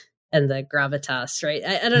art and the gravitas, right?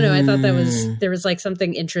 I don't know. I thought there was like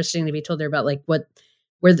something interesting to be told there about like where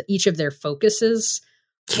each of their focuses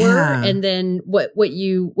were. And then what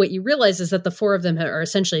you realize is that the four of them are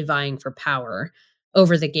essentially vying for power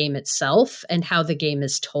over the game itself and how the game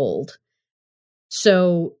is told.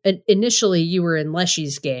 So initially you were in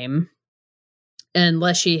Leshy's game, and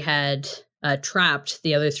Leshy had trapped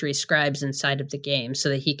the other three scribes inside of the game so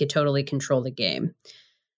that he could totally control the game.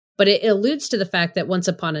 But it alludes to the fact that once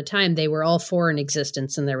upon a time, they were all four in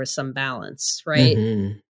existence and there was some balance, right?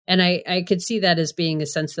 And I could see that as being a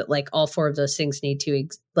sense that like all four of those things need to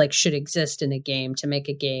should exist in a game to make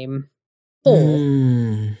a game whole.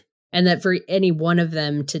 And that for any one of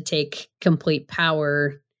them to take complete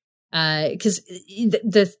power, because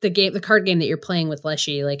the card game that you're playing with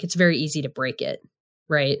Leshy, like, it's very easy to break it,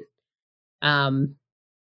 right?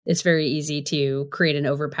 It's very easy to create an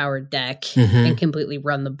overpowered deck and completely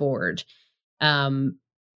run the board.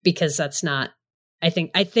 Because that's not, I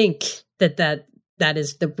think that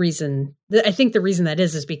is the reason. I think the reason that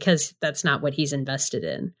is because that's not what he's invested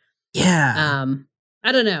in. Yeah.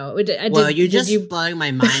 I don't know. You're just blowing my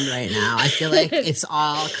mind right now. I feel like it's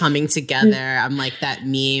all coming together. I'm like that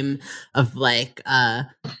meme of like,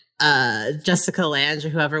 Jessica Lange or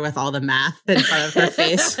whoever with all the math in front of her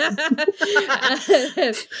face.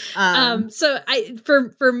 So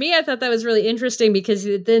for me, I thought that was really interesting, because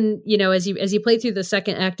then, as you play through the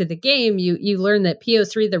second act of the game, you learn that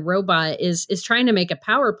PO3, the robot, is trying to make a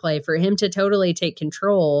power play for him to totally take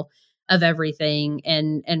control of everything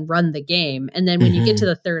and run the game. And then when you get to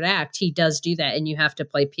the third act, he does do that, and you have to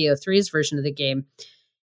play PO3's version of the game.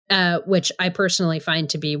 Which I personally find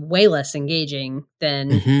to be way less engaging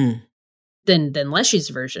than Leshy's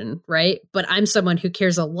version, right? But I'm someone who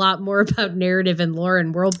cares a lot more about narrative and lore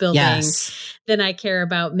and world building than I care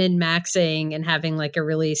about min-maxing and having like a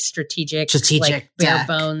really strategic like bare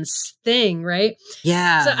bones thing, right?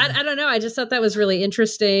 Yeah. So I don't know. I just thought that was really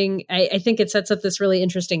interesting. I think it sets up this really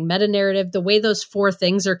interesting meta narrative. The way those four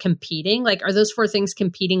things are competing, like, are those four things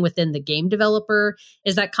competing within the game developer?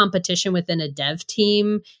 Is that competition within a dev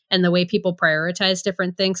team? And the way people prioritize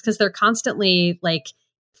different things, because they're constantly like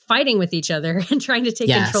fighting with each other and trying to take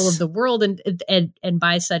control of the world and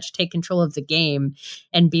by such take control of the game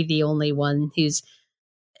and be the only one who's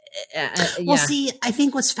Well, see, I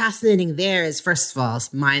think what's fascinating there is, first of all,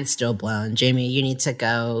 mine's still blown. Jamie, you need to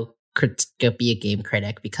go be a game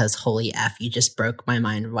critic, because holy F, you just broke my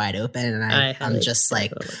mind wide open, and I'm just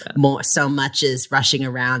like, so much is rushing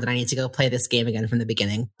around, and I need to go play this game again from the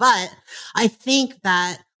beginning. But I think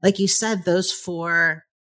that, like you said, those four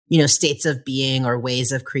states of being or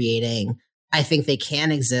ways of creating, I think they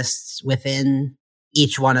can exist within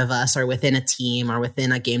each one of us, or within a team, or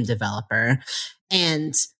within a game developer.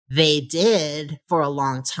 And they did for a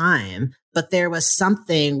long time, but there was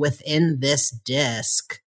something within this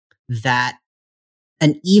disc, that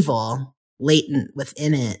an evil latent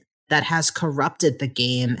within it, that has corrupted the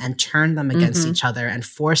game and turned them against each other and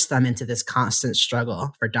forced them into this constant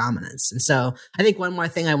struggle for dominance. And so I think one more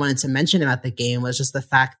thing I wanted to mention about the game was just the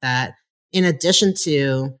fact that, in addition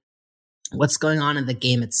to what's going on in the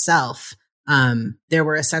game itself, there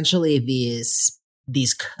were essentially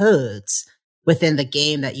these codes within the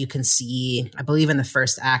game that you can see. I believe in the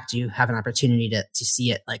first act, you have an opportunity to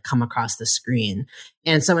see it like come across the screen.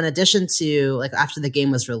 And so in addition to, like, after the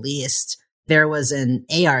game was released, there was an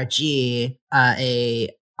ARG, a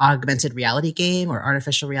augmented reality game or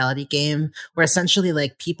artificial reality game, where essentially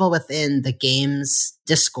like people within the game's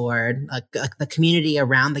Discord, the community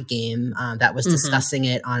around the game that was discussing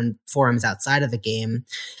it on forums outside of the game,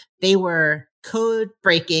 they were code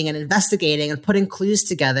breaking and investigating and putting clues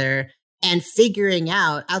together and figuring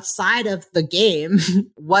out outside of the game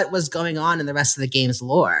what was going on in the rest of the game's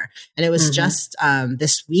lore. And it was just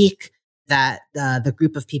this week that the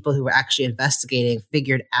group of people who were actually investigating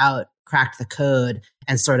cracked the code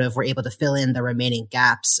and sort of were able to fill in the remaining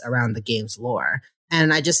gaps around the game's lore.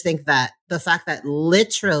 And I just think that the fact that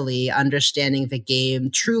literally understanding the game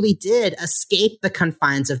truly did escape the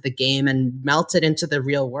confines of the game and melted into the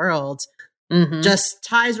real world just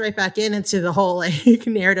ties right back into the whole like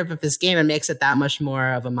narrative of this game and makes it that much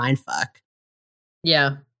more of a mindfuck.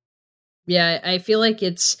 Yeah. Yeah, I feel like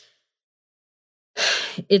it's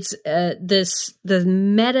the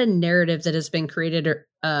meta narrative that has been created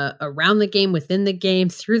around the game, within the game,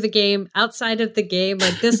 through the game, outside of the game.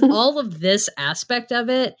 Like this, all of this aspect of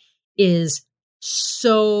it is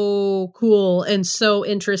so cool and so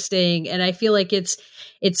interesting. And I feel like it's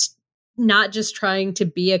not just trying to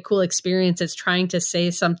be a cool experience. It's trying to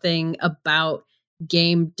say something about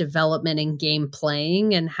game development and game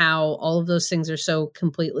playing and how all of those things are so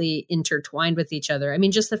completely intertwined with each other. I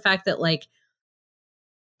mean, just the fact that like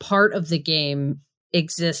part of the game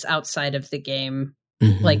exists outside of the game.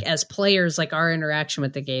 Like as players, like our interaction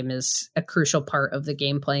with the game is a crucial part of the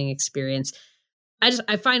game playing experience.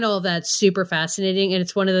 I find all of that super fascinating. And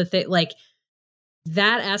it's one of the things, like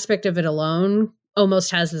that aspect of it alone almost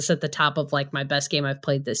has this at the top of like my best game I've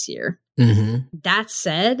played this year. That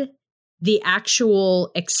said, the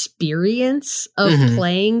actual experience of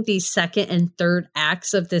playing the second and third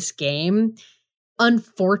acts of this game,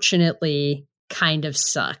 unfortunately, kind of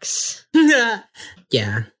sucks.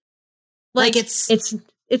 Yeah. Like it's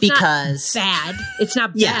because not bad. It's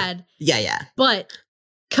not bad. Yeah. But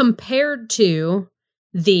compared to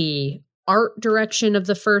the art direction of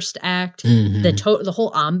the first act, the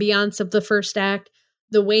whole ambiance of the first act,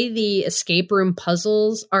 the way the escape room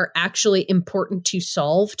puzzles are actually important to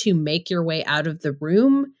solve to make your way out of the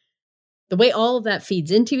room, the way all of that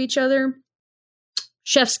feeds into each other,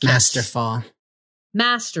 chef's kiss.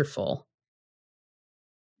 Masterful.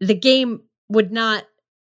 The game would not,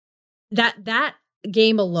 that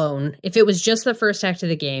game alone, if it was just the first act of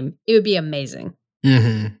the game, it would be amazing.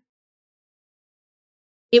 It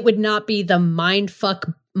would not be the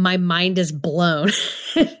mindfuck, my mind is blown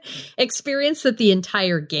experience that the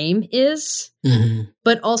entire game is,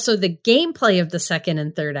 but also the gameplay of the second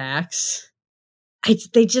and third acts.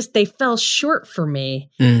 They fell short for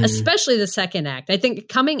me, especially the second act. I think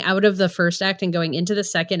coming out of the first act and going into the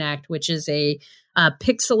second act, which is a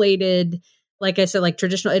pixelated, like I said, like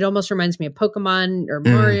traditional, it almost reminds me of Pokemon or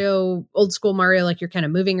Mario, old school Mario, like you're kind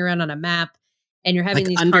of moving around on a map and you're having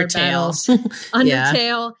like these card battles.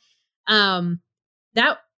 Undertale.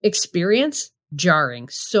 That experience, jarring,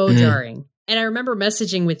 so jarring. And I remember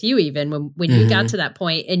messaging with you even when you got to that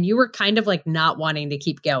point and you were kind of like not wanting to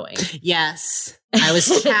keep going. Yes, I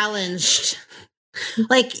was challenged.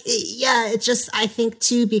 Like, yeah, it just, I think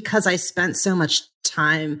too, because I spent so much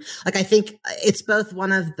time, like, I think it's both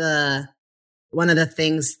one of the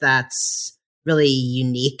things that's really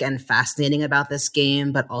unique and fascinating about this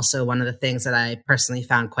game, but also one of the things that I personally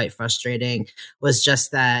found quite frustrating was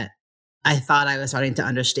just that I thought I was starting to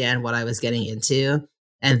understand what I was getting into.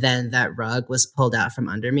 And then that rug was pulled out from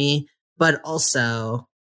under me. But also,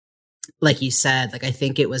 like you said, like, I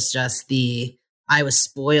think it was just I was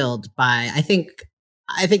spoiled by, I think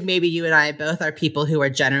maybe you and I both are people who are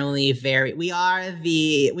generally we are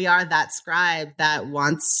that scribe that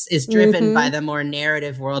is driven by the more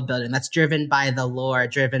narrative world building, that's driven by the lore,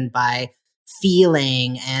 driven by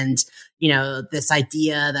feeling and, you know, this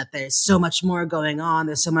idea that there's so much more going on,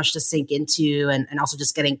 there's so much to sink into, and also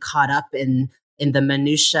just getting caught up in the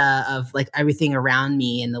minutia of like everything around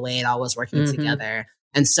me and the way it all was working together.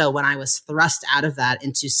 And so when I was thrust out of that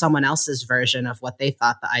into someone else's version of what they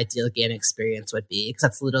thought the ideal game experience would be, because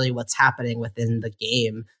that's literally what's happening within the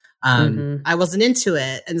game, I wasn't into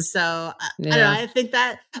it. And so I don't know, I think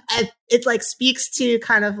that it like speaks to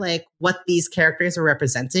kind of like what these characters are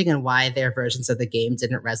representing and why their versions of the game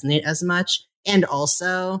didn't resonate as much. And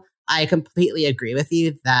also, I completely agree with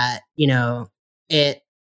you that,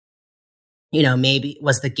 maybe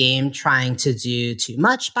was the game trying to do too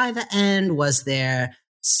much by the end? Was there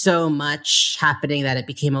so much happening that it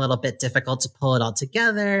became a little bit difficult to pull it all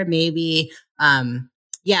together? Maybe. I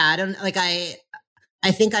don't like,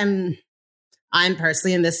 I think I'm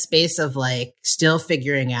personally in this space of like still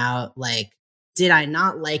figuring out, like, did I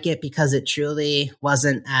not like it because it truly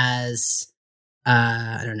wasn't as,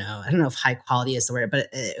 I don't know if high quality is the word, but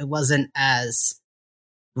it wasn't as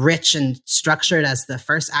rich and structured as the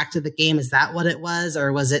first act of the game? Is that what it was?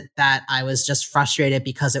 Or was it that I was just frustrated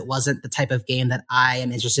because it wasn't the type of game that I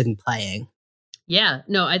am interested in playing? Yeah,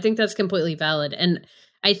 no, I think that's completely valid. And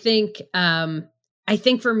I think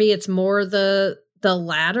for me, it's more the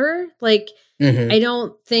latter. Like, I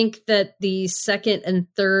don't think that the second and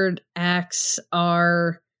third acts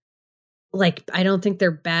are like, I don't think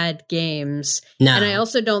they're bad games. No. And I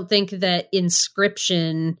also don't think that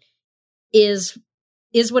Inscryption is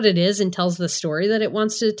what it is and tells the story that it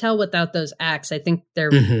wants to tell without those acts. I think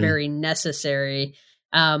they're very necessary.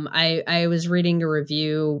 I was reading a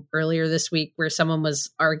review earlier this week where someone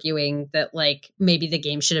was arguing that like maybe the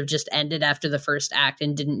game should have just ended after the first act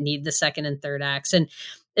and didn't need the second and third acts. And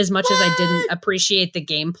as much as I didn't appreciate the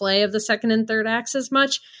gameplay of the second and third acts as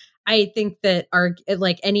much, I think that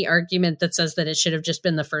any argument that says that it should have just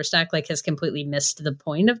been the first act like has completely missed the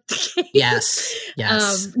point of the game. Yes.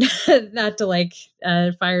 Not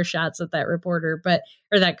to fire shots at that reporter,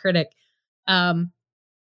 or that critic.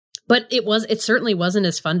 But it certainly wasn't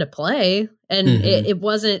as fun to play. And it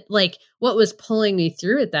wasn't like what was pulling me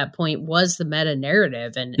through at that point was the meta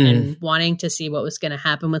narrative and wanting to see what was going to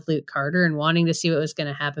happen with Luke Carter and wanting to see what was going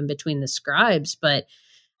to happen between the scribes. But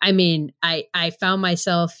I mean, I found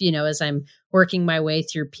myself, as I'm working my way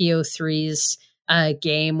through PO3's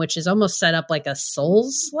game, which is almost set up like a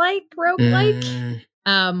Souls-like roguelike,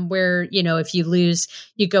 where, if you lose,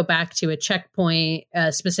 you go back to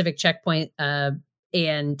a specific checkpoint,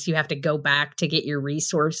 and you have to go back to get your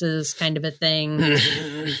resources kind of a thing.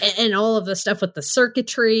 And all of the stuff with the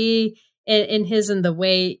circuitry and the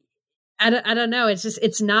way, I don't know.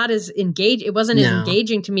 It's not as engaged. It wasn't as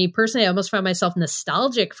engaging to me personally. I almost found myself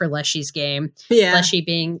nostalgic for Leshy's game. Yeah. Leshy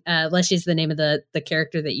being, Leshy's the name of the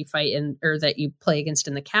character that you fight in, or that you play against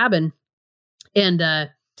in the cabin. And,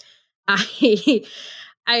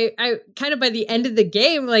 I kind of by the end of the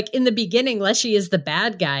game, like in the beginning, Leshy is the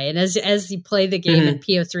bad guy. And as you play the game and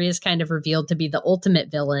PO3 is kind of revealed to be the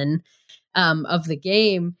ultimate villain, of the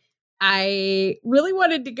game, I really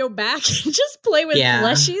wanted to go back and just play with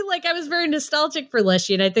Leshy. Like I was very nostalgic for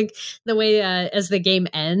Leshy. And I think the way as the game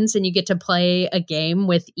ends and you get to play a game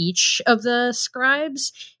with each of the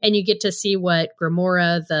scribes and you get to see what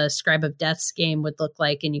Grimoire, the Scribe of Death's game would look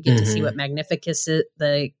like. And you get to see what Magnificus,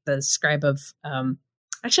 the Scribe of,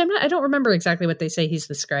 actually, I don't remember exactly what they say he's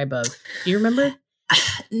the scribe of. Do you remember?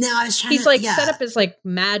 No, I was trying He's set up as like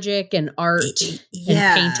magic and art and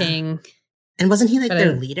painting. And wasn't he like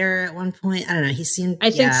their leader at one point? I don't know. He seemed.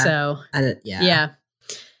 I think so. Yeah.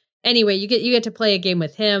 Anyway, you get to play a game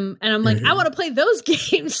with him, and I'm like, I want to play those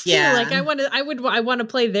games too. Yeah. Like I want to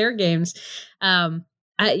play their games.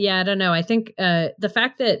 I don't know. I think the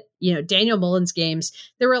fact that Daniel Mullins games,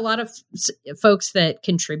 there were a lot of folks that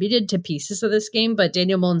contributed to pieces of this game, but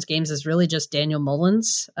Daniel Mullins games is really just Daniel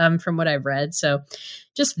Mullins, from what I've read. So,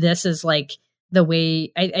 just this is like the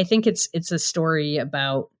way I think it's a story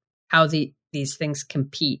about how these things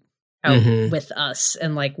compete with us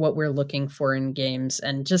and like what we're looking for in games,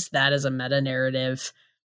 and just that as a meta narrative,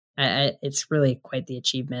 it's really quite the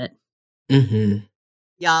achievement.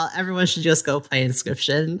 Y'all, everyone should just go play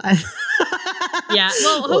Inscryption. Yeah,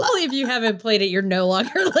 well, hopefully if you haven't played it, you're no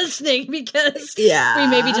longer listening because we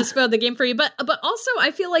maybe just spoiled the game for you. But also,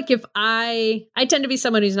 I feel like if I tend to be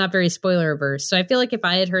someone who's not very spoiler averse. So I feel like if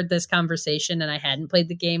I had heard this conversation and I hadn't played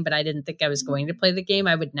the game, but I didn't think I was going to play the game,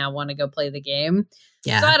 I would now want to go play the game.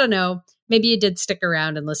 Yeah. So I don't know. Maybe you did stick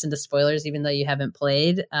around and listen to spoilers, even though you haven't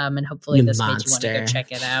played. And hopefully this made you want to go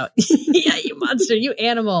check it out. Yeah, you monster, you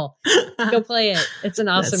animal. Go play it. It's an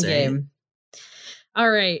awesome game. All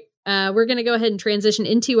right. We're going to go ahead and transition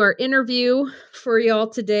into our interview for y'all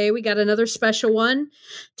today. We got another special one.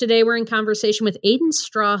 Today we're in conversation with Aidan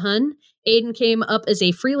Strawhun. Aidan came up as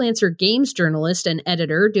a freelancer games journalist and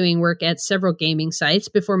editor, doing work at several gaming sites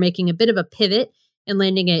before making a bit of a pivot and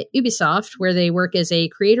landing at Ubisoft, where they work as a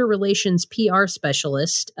creator relations PR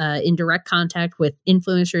specialist in direct contact with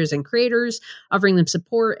influencers and creators, offering them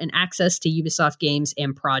support and access to Ubisoft games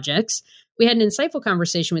and projects. We had an insightful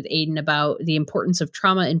conversation with Aidan about the importance of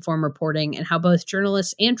trauma-informed reporting and how both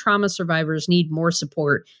journalists and trauma survivors need more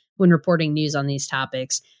support when reporting news on these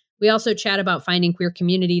topics. We also chat about finding queer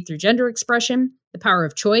community through gender expression, the power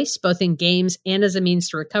of choice, both in games and as a means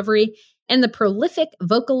to recovery, and the prolific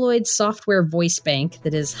Vocaloid software voice bank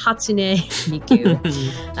that is Hatsune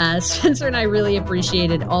Miku. Spencer and I really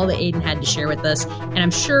appreciated all that Aidan had to share with us, and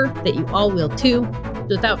I'm sure that you all will too.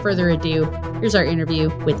 So without further ado, here's our interview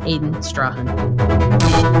with Aidan Strawhun.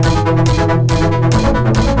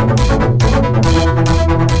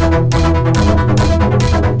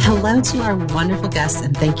 Hello to our wonderful guests,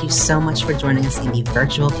 and thank you so much for joining us in the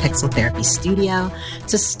virtual Pixel Therapy studio.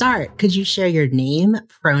 To start, could you share your name,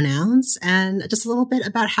 pronouns, and just a little bit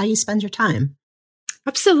about how you spend your time?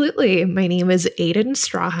 Absolutely. My name is Aiden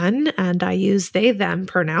Strahan, and I use they, them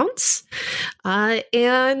pronouns.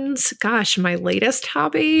 And gosh, my latest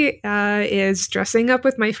hobby is dressing up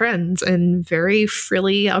with my friends in very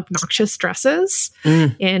frilly, obnoxious dresses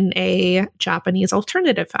in a Japanese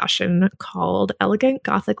alternative fashion called Elegant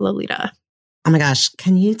Gothic Lolita. Oh my gosh.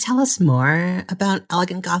 Can you tell us more about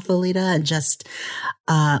Elegant Gothic Lolita and just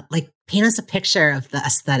paint us a picture of the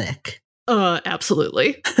aesthetic?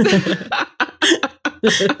 Absolutely.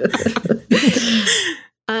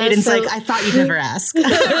 Aiden's I thought you'd never ask.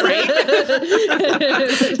 Right?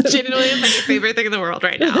 Genuinely my favorite thing in the world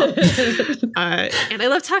right now. And I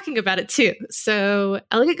love talking about it too. So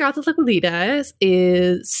Elegant Gothic Lolita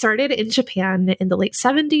is started in Japan in the late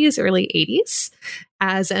 70s, early 80s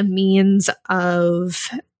as a means of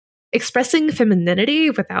expressing femininity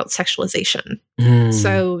without sexualization.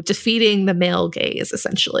 So defeating the male gaze,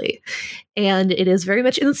 essentially. And it is very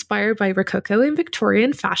much inspired by Rococo and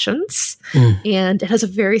Victorian fashions. And it has a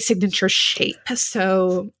very signature shape.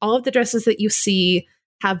 So all of the dresses that you see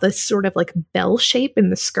have this sort of bell shape in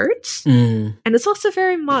the skirt. And it's also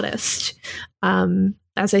very modest.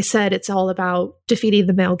 As I said, it's all about defeating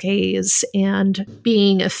the male gaze and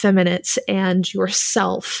being effeminate and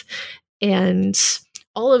yourself and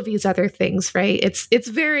all of these other things, right? It's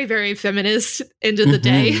very, very feminist end of the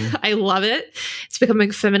day. I love it. It's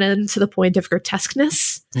becoming feminine to the point of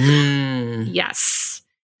grotesqueness. Yes.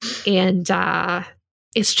 And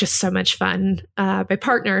it's just so much fun. My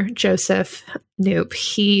partner, Joseph Knoop,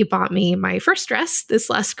 he bought me my first dress this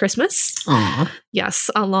last Christmas. Aww. Yes,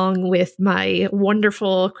 along with my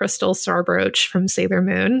wonderful crystal star brooch from Sailor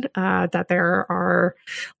Moon, that there are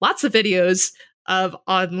lots of videos of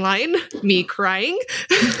online, me crying.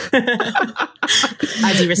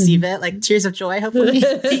 As you receive it, tears of joy, hopefully.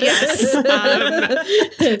 Yes.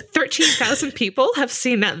 13,000 people have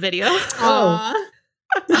seen that video. Aww.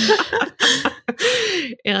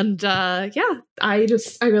 And I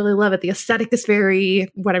really love it. The aesthetic is very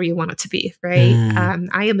whatever you want it to be, right?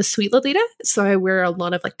 I am a sweet Lolita, so I wear a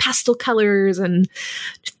lot of pastel colors and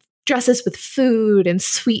dresses with food and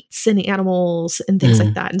sweets and animals and things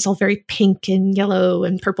like that. And it's all very pink and yellow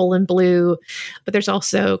and purple and blue. But there's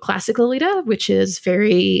also classic Lolita, which is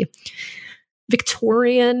very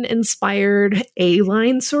Victorian inspired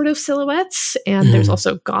A-line sort of silhouettes. And there's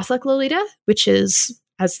also Gothic Lolita, which is,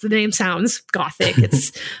 as the name sounds, Gothic.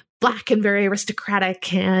 It's black and very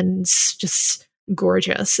aristocratic and just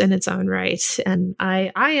gorgeous in its own right. And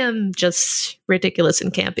I am just ridiculous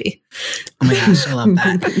and campy. Oh my gosh, I love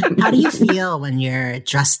that. How do you feel when you're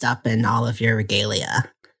dressed up in all of your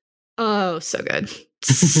regalia? Oh, so good.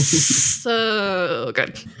 So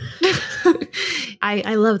good.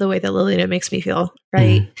 I love the way that Lolita makes me feel,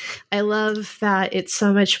 right? I love that it's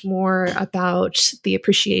so much more about the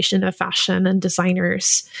appreciation of fashion and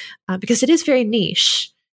designers because it is very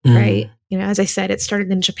niche, right? As I said, it started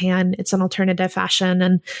in Japan. It's an alternative fashion.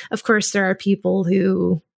 And of course, there are people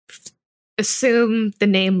who assume the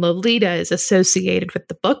name Lolita is associated with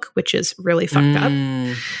the book, which is really fucked up.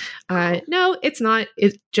 No, it's not.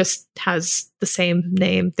 It just has the same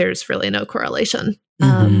name. There's really no correlation.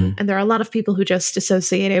 And there are a lot of people who just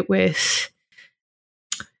associate it with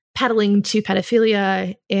peddling to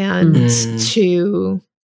pedophilia and to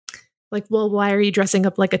well, why are you dressing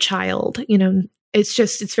up like a child?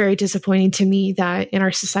 It's very disappointing to me that in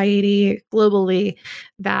our society globally,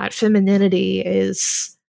 that femininity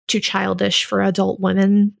is too childish for adult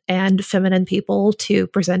women and feminine people to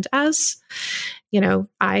present as.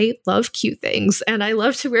 I love cute things and I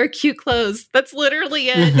love to wear cute clothes. That's literally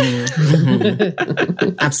it.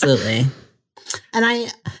 Absolutely.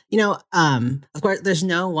 And of course, there's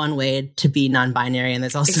no one way to be non-binary, and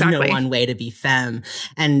there's also no one way to be femme.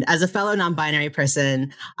 And as a fellow non-binary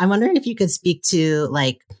person, I'm wondering if you could speak to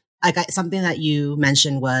something that you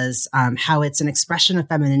mentioned was how it's an expression of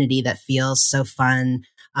femininity that feels so fun,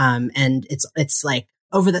 and it's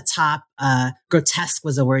over the top. Grotesque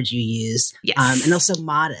was a word you used, yes. And also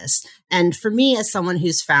modest. And for me, as someone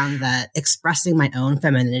who's found that expressing my own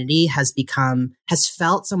femininity has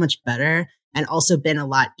felt so much better. And also been a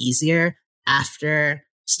lot easier after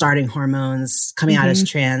starting hormones, coming out as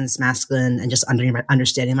trans, masculine, and just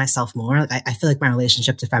understanding myself more. I feel like my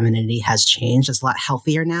relationship to femininity has changed. It's a lot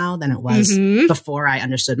healthier now than it was before I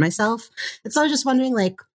understood myself. And so I was just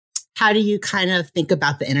wondering, how do you kind of think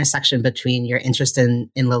about the intersection between your interest in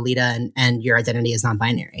Lolita and your identity as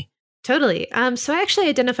non-binary? Totally. So I actually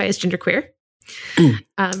identify as genderqueer. rather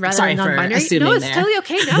than non-binary. No, it's totally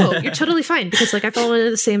okay. No, you're totally fine because like I fall under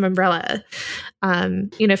the same umbrella.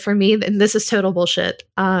 For me, and this is total bullshit.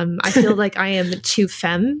 I feel like I am too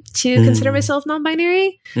femme to consider myself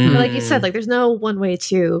non-binary. But like you said, like there's no one way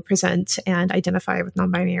to present and identify with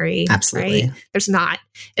non-binary. Absolutely. Right? There's not.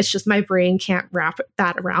 It's just my brain can't wrap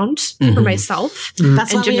that around for myself.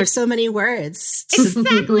 That's why we have so many words.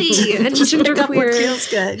 Exactly. And genderqueer feels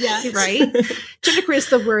good. Yeah. Right. Genderqueer is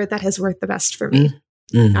the word that has worked the best for me.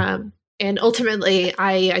 And ultimately,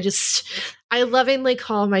 I lovingly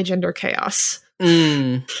call my gender chaos.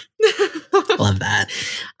 Love that.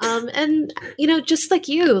 And, just like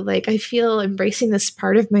you, like I feel embracing this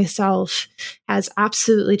part of myself has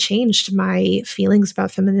absolutely changed my feelings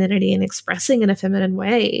about femininity and expressing in a feminine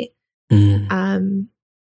way.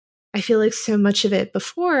 I feel like so much of it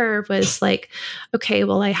before was like, okay,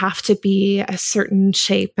 well, I have to be a certain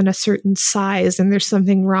shape and a certain size, and there's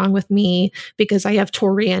something wrong with me because I have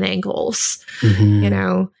Taurian ankles,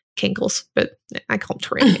 kinkles, but I call them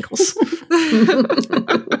Taurian ankles.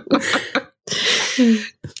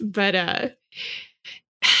 But,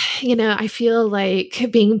 I feel like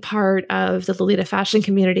being part of the Lolita fashion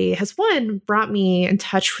community has, one, brought me in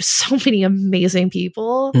touch with so many amazing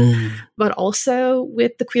people, but also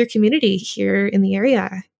with the queer community here in the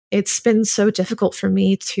area. It's been so difficult for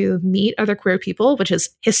me to meet other queer people, which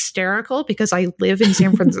is hysterical because I live in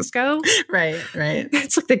San Francisco. Right.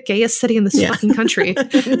 It's like the gayest city in this fucking country.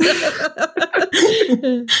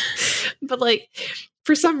 But like,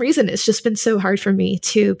 for some reason, it's just been so hard for me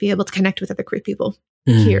to be able to connect with other queer people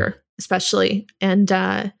here, especially. And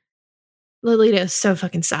Lolita is so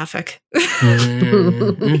fucking sapphic.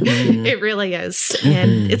 It really is.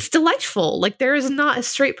 And it's delightful. Like, there is not a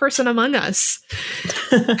straight person among us.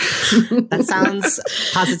 That sounds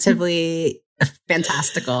positively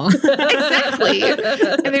fantastical. Exactly.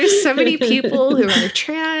 And there's so many people who are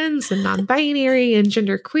trans and non-binary and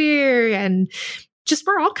genderqueer, and just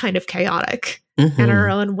we're all kind of chaotic in our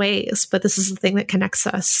own ways. But this is the thing that connects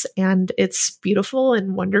us. And it's beautiful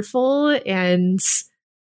and wonderful. And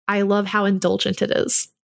I love how indulgent it is.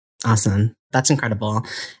 Awesome. That's incredible.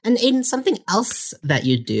 And Aiden, something else that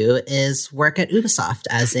you do is work at Ubisoft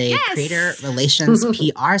as a creator relations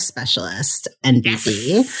PR specialist, NBD.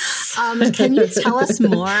 Yes. Can you tell us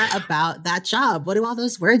more about that job? What do all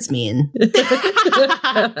those words mean?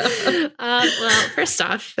 Well, first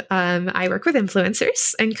off, I work with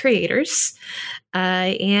influencers and creators,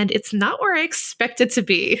 and it's not where I expect it to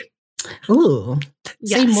be. Ooh,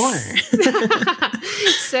 say more.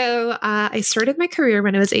 So I started my career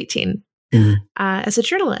when I was 18 as a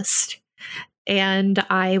journalist. And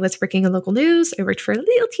I was working in local news. I worked for a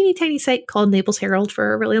little teeny tiny site called Naples Herald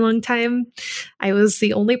for a really long time. I was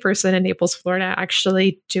the only person in Naples, Florida,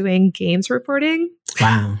 actually doing games reporting.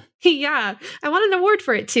 Wow. Yeah. I won an award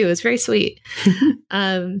for it too. It was very sweet.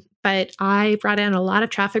 But I brought in a lot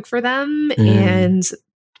of traffic for them, and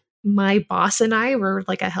my boss and I were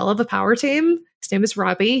like a hell of a power team. His name is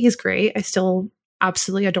Robbie. He's great. I still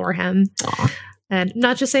absolutely adore him. Aww. And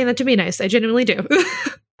not just saying that to be nice. I genuinely do.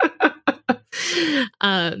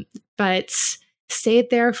 But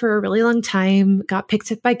stayed there for a really long time. Got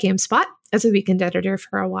picked up by GameSpot as a weekend editor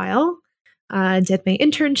for a while. Did my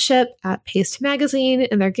internship at Paste Magazine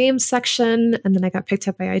in their games section. And then I got picked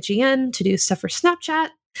up by IGN to do stuff for Snapchat.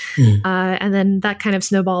 And then that kind of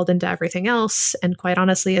snowballed into everything else. And quite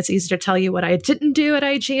honestly, it's easier to tell you what I didn't do at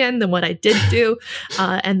IGN than what I did do.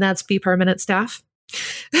 And that's be permanent staff.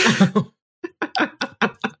 Not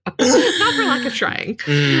for lack of trying.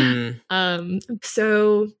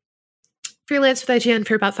 So freelanced with IGN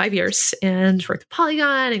for about 5 years and worked with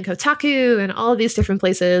Polygon and Kotaku and all of these different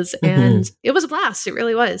places. And it was a blast. It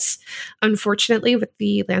really was. Unfortunately, with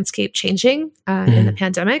the landscape changing in the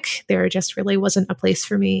pandemic, there just really wasn't a place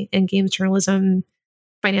for me in games journalism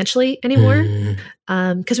financially anymore.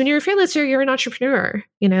 Because when you're a freelancer, you're an entrepreneur.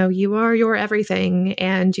 You are your everything,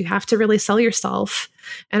 and you have to really sell yourself.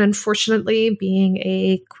 And unfortunately, being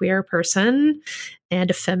a queer person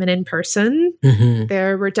and a feminine person,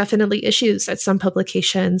 there were definitely issues at some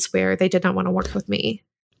publications where they did not want to work with me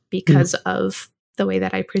because of the way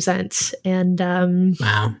that I present. And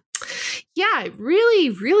wow. Yeah, it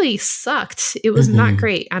really, really sucked. It was not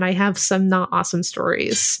great. And I have some not awesome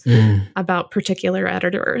stories about particular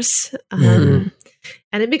editors. And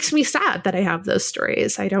it makes me sad that I have those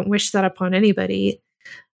stories. I don't wish that upon anybody.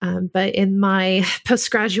 But in my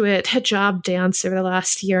postgraduate job dance over the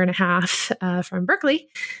last year and a half from Berkeley,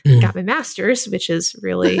 got my master's, which is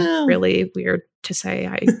really, really weird to say.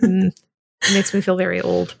 It makes me feel very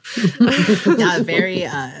old.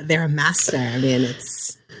 Yeah, they're a master. I mean,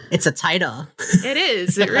 It's a title. It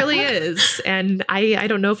is. It really is. And I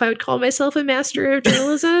don't know if I would call myself a master of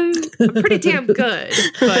journalism. I'm pretty damn good,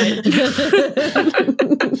 but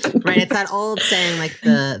right. It's that old saying, like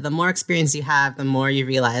the more experience you have, the more you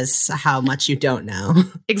realize how much you don't know.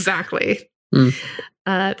 Exactly.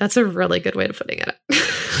 That's a really good way of putting it.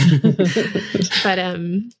 But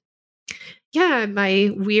yeah,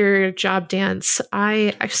 my weird job dance.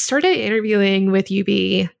 I started interviewing with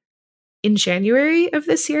UB in January of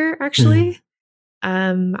this year, actually.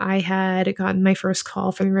 I had gotten my first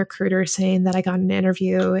call from the recruiter saying that I got an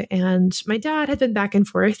interview, and my dad had been back and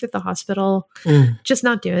forth at the hospital, just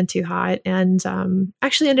not doing too hot. And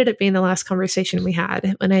actually ended up being the last conversation we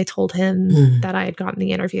had when I told him that I had gotten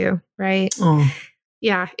the interview, right? Oh.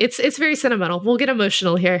 Yeah, it's very sentimental. We'll get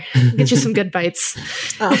emotional here. Get you some good bites.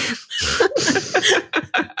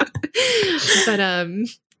 But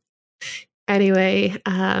anyway,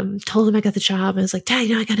 told him I got the job. I was like, Dad,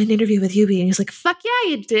 I got an interview with UB. And he's like, fuck yeah,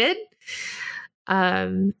 you did.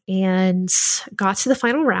 And got to the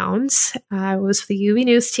final rounds. I was for the UB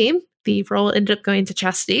News team. The role ended up going to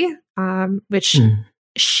Chastity, which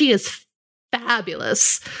she is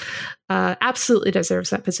fabulous. Absolutely deserves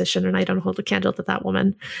that position, and I don't hold a candle to that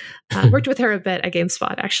woman. Worked with her a bit at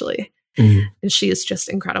GameSpot, actually, and she is just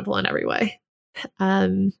incredible in every way.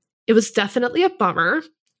 It was definitely a bummer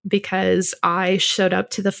because I showed up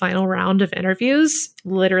to the final round of interviews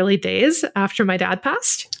literally days after my dad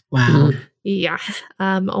passed. Wow. Yeah.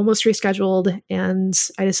 Almost rescheduled, and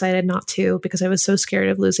I decided not to because I was so scared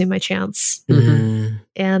of losing my chance.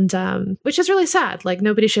 And which is really sad. Like,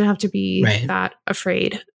 nobody should have to be that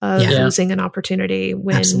afraid of losing an opportunity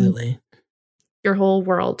when your whole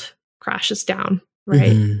world crashes down,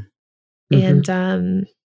 right? And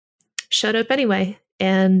showed up anyway.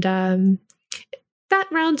 And that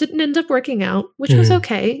round didn't end up working out, which was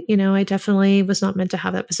okay. I definitely was not meant to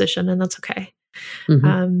have that position, and that's okay.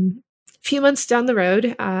 A few months down the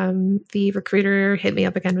road, the recruiter hit me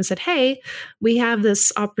up again and said, hey, we have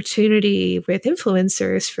this opportunity with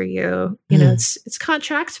influencers for you. It's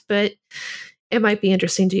contract, but it might be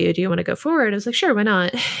interesting to you. Do you want to go forward? I was like, sure, why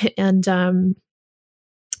not? And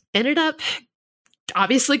ended up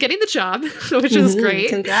obviously getting the job, which is great.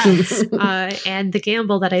 Congrats. And the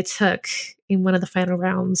gamble that I took in one of the final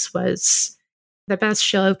rounds was the best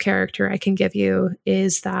show of character I can give you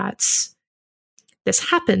is that this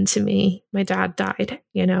happened to me. My dad died,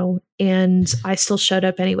 and I still showed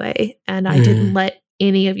up anyway. And I didn't let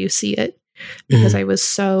any of you see it because I was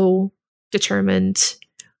so determined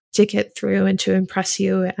to get through and to impress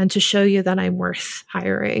you and to show you that I'm worth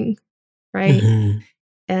hiring. Right.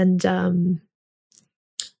 And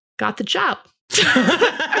got the job. So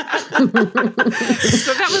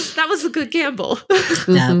that was a good gamble.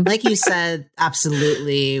 Yeah, like you said,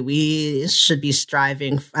 absolutely. We should be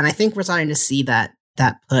striving. And I think we're starting to see that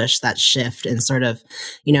push, that shift, and sort of,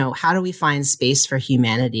 how do we find space for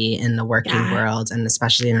humanity in the working world, and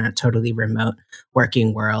especially in a totally remote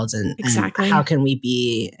working world? And how can we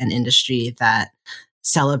be an industry that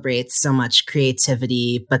celebrates so much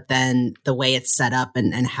creativity, but then the way it's set up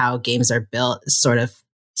and how games are built sort of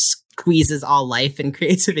squeezes all life and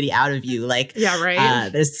creativity out of you. Like,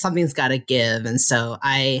 there's something's got to give. And so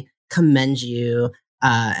I commend you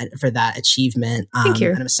for that achievement. Thank you.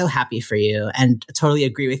 And I'm so happy for you, and totally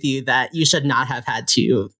agree with you that you should not have had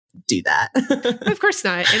to do that. Of course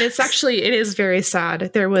not. And it is very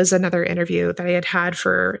sad. There was another interview that I had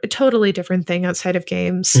for a totally different thing outside of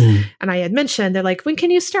games. And I had mentioned, they're like, when can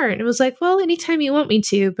you start? And it was like, well, anytime you want me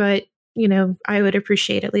to, but I would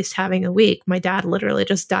appreciate at least having a week. My dad literally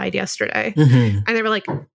just died yesterday. And they were like,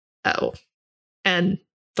 oh, and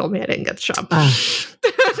told me I didn't get the job.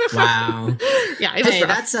 Wow. Yeah, it was rough.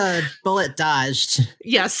 That's a bullet dodged.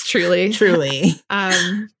 Yes, truly. Truly.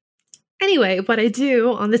 Anyway, what I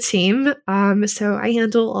do on the team, so I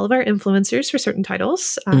handle all of our influencers for certain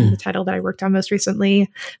titles. The title that I worked on most recently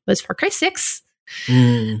was Far Cry 6.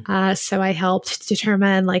 So I helped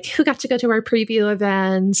determine who got to go to our preview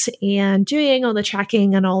events and doing all the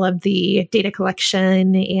tracking and all of the data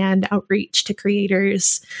collection and outreach to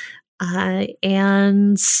creators.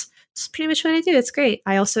 And that's pretty much what I do. It's great.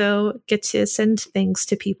 I also get to send things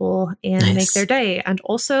to people and make their day, and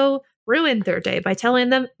also ruin their day by telling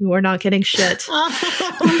them you are not getting shit. It's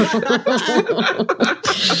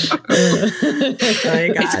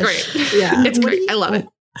great. Yeah. It's great. I love it.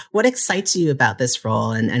 What excites you about this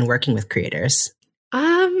role and working with creators?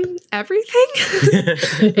 Everything.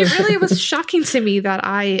 It really was shocking to me that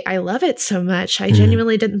I love it so much. I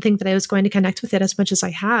genuinely didn't think that I was going to connect with it as much as I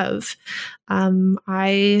have.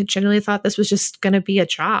 I genuinely thought this was just going to be a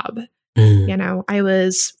job. You know, I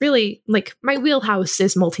was really like, my wheelhouse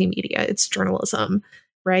is multimedia. It's journalism,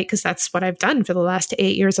 right? Because that's what I've done for the last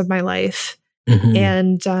 8 years of my life.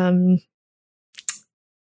 And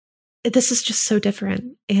this is just so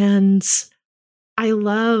different. And I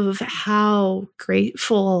love how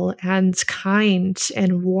grateful and kind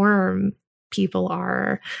and warm people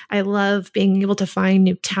are. I love being able to find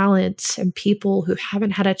new talent and people who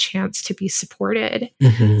haven't had a chance to be supported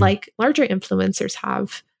like larger influencers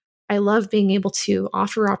have. I love being able to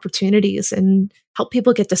offer opportunities and help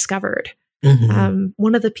people get discovered.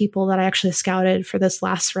 One of the people that I actually scouted for this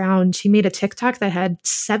last round, he made a TikTok that had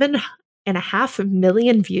 7.5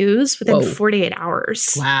 million views within 48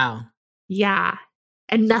 hours. Wow. Yeah.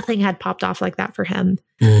 And nothing had popped off like that for him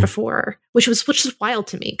before, which is wild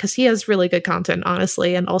to me because he has really good content,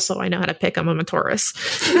 honestly. And also I know how to pick him. I'm a Taurus.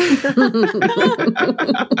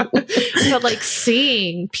 But like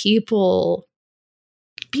seeing people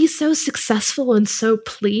be so successful and so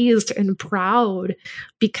pleased and proud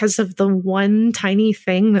because of the one tiny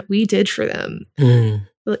thing that we did for them,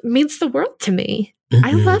 it means the world to me.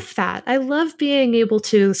 I love that. I love being able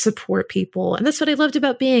to support people. And that's what I loved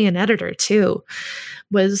about being an editor too,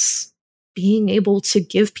 was being able to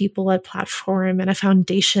give people a platform and a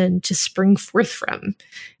foundation to spring forth from,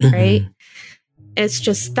 right? It's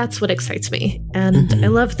just, that's what excites me. And I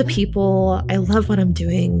love the people. I love what I'm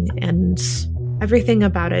doing. And everything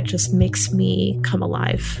about it just makes me come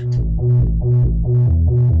alive.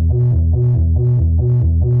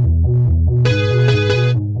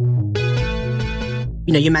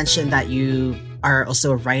 You know, you mentioned that you are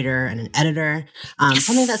also a writer and an editor.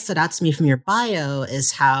 Something that stood out to me from your bio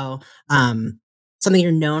is how something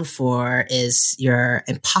you're known for is your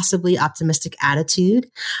impossibly optimistic attitude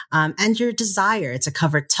and your desire to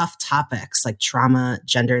cover tough topics like trauma,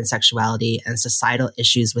 gender and sexuality, and societal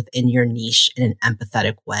issues within your niche in an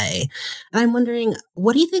empathetic way. And I'm wondering,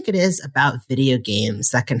 what do you think it is about video games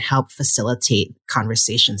that can help facilitate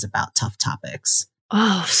conversations about tough topics?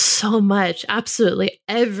 Oh, so much. Absolutely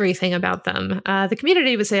everything about them. The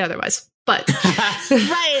community would say otherwise, but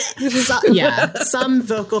right. Some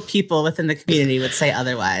vocal people within the community would say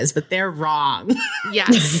otherwise, but they're wrong.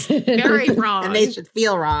 Yes, very wrong. And they should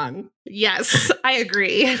feel wrong. Yes, I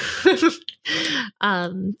agree.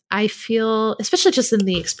 I feel, especially just in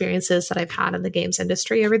the experiences that I've had in the games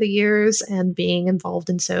industry over the years and being involved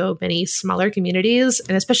in so many smaller communities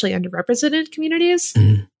and especially underrepresented communities,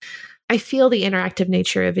 I feel the interactive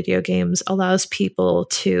nature of video games allows people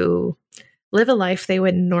to live a life they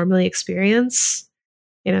wouldn't normally experience.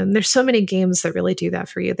 You know, and there's so many games that really do that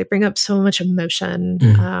for you. They bring up so much emotion.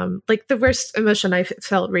 Like the worst emotion I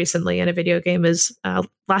felt recently in a video game is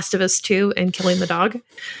Last of Us 2 and killing the dog.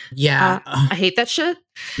 Yeah. I hate that shit.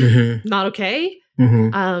 Not okay.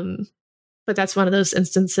 But that's one of those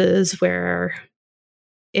instances where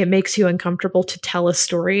it makes you uncomfortable to tell a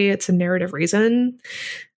story. It's a narrative reason.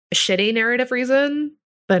 A shitty narrative reason,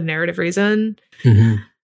 but a narrative reason.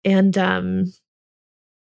 And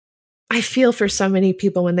I feel for so many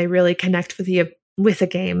people when they really connect with a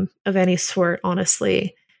game of any sort,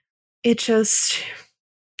 honestly, it just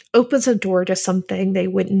opens a door to something they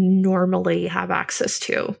wouldn't normally have access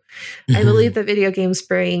to. I believe that video games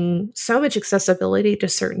bring so much accessibility to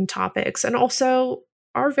certain topics and also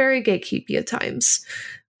are very gatekeepy at times.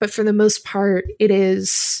 But for the most part, it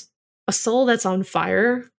is a soul that's on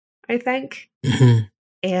fire, I think,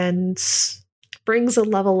 and brings a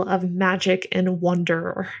level of magic and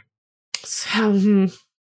wonder. So, I'm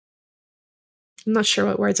not sure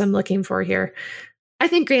what words I'm looking for here. I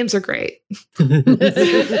think games are great. Just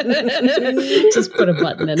put a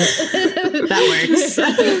button in it. That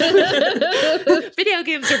works. Video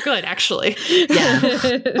games are good, actually. Yeah.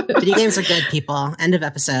 Video games are good, people. End of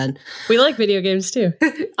episode. We like video games too.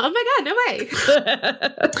 Oh my God, no way.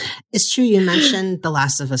 It's true. You mentioned The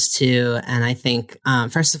Last of Us 2. And I think,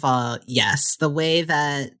 first of all, yes, the way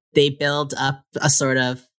that they build up a sort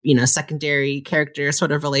of, you know, secondary character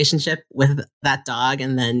sort of relationship with that dog,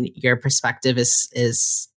 and then your perspective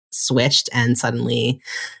is switched and suddenly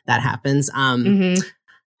that happens.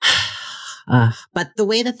 But the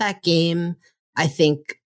way that game, I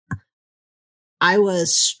think I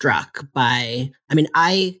was struck by,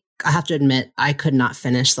 I have to admit, I could not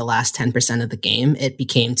finish the last 10% of the game. It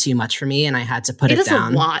became too much for me and I had to put it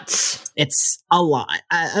down. It is a lot. It's a lot.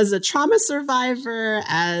 As a trauma survivor,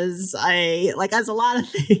 as a lot of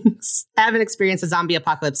things. I haven't experienced a zombie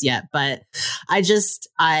apocalypse yet, but I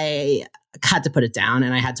had to put it down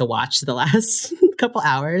and I had to watch the last couple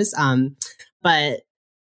hours. But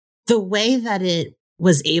the way that it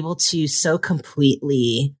was able to so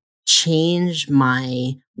completely change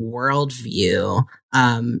my worldview,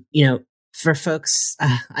 for folks,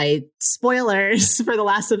 spoilers for The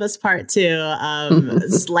Last of Us Part 2,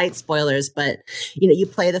 slight spoilers, but, you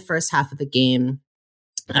play the first half of the game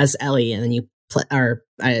as Ellie, and then you play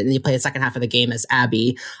the second half of the game as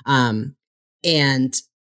Abby. And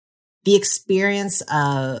the experience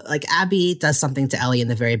of, Abby does something to Ellie in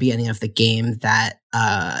the very beginning of the game that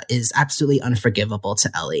is absolutely unforgivable to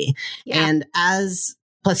Ellie. Yeah. And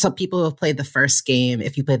plus some people who have played the first game,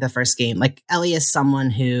 if you played the first game, Ellie is someone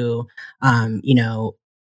who,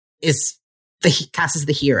 is cast as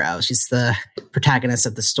the hero. She's the protagonist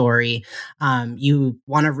of the story. You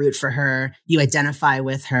want to root for her. You identify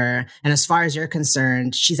with her. And as far as you're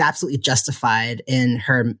concerned, she's absolutely justified in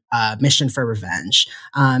her mission for revenge.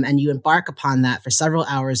 And you embark upon that for several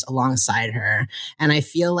hours alongside her. And I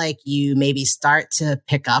feel like you maybe start to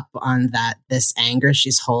pick up on that this anger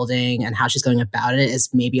she's holding and how she's going about it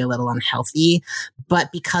is maybe a little unhealthy.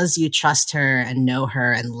 But because you trust her and know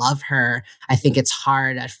her and love her, I think it's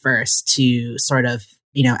hard at first to sort of,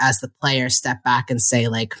 as the player, step back and say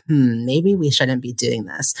maybe we shouldn't be doing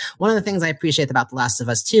this. One of the things I appreciate about The Last of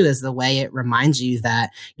Us 2 is the way it reminds you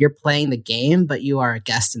that you're playing the game, but you are a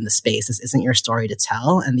guest in the space. This isn't your story to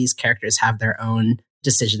tell. And these characters have their own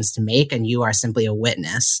decisions to make, and you are simply a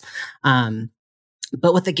witness.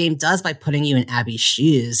 But what the game does by putting you in Abby's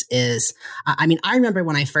shoes is, I remember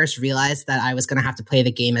when I first realized that I was going to have to play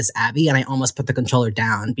the game as Abby, and I almost put the controller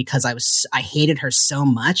down because I hated her so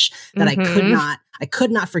much that I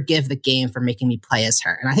could not forgive the game for making me play as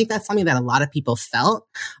her. And I think that's something that a lot of people felt.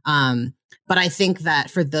 But I think that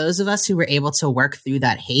for those of us who were able to work through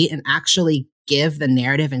that hate and actually give the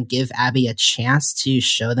narrative and give Abby a chance to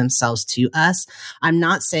show themselves to us, I'm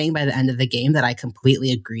not saying by the end of the game that I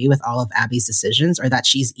completely agree with all of Abby's decisions or that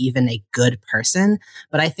she's even a good person,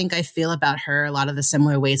 but I think I feel about her a lot of the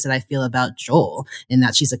similar ways that I feel about Joel, in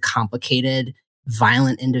that she's a complicated,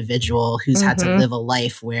 violent individual who's had to live a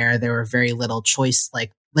life where there were very little choice,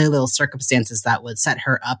 very little circumstances that would set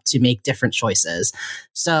her up to make different choices.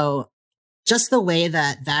 So just the way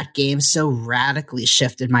that game so radically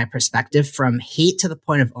shifted my perspective from hate to the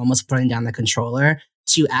point of almost putting down the controller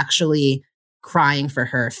to actually crying for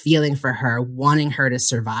her, feeling for her, wanting her to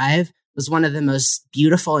survive was one of the most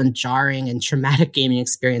beautiful and jarring and traumatic gaming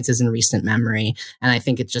experiences in recent memory. And I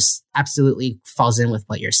think it just absolutely falls in with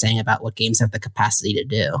what you're saying about what games have the capacity to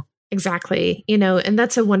do. Exactly. And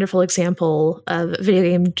that's a wonderful example of a video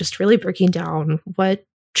game just really breaking down what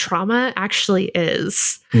trauma actually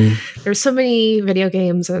is. There's so many video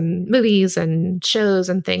games and movies and shows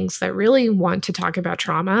and things that really want to talk about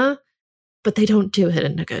trauma, but they don't do it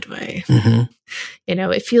in a good way.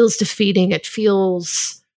 It feels defeating. It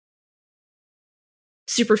feels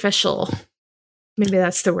superficial. Maybe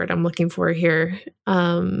that's the word I'm looking for here.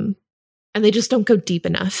 And they just don't go deep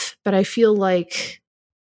enough. But I feel like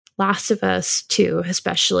Last of Us 2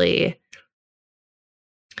 especially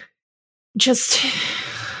just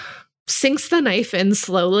sinks the knife in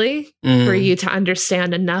slowly for you to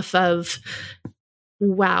understand enough of,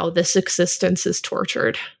 wow, this existence is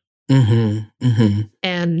tortured. And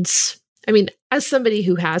as somebody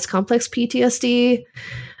who has complex PTSD,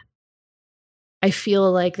 I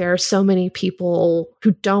feel like there are so many people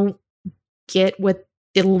who don't get what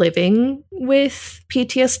living with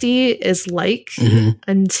PTSD is like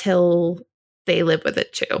until they live with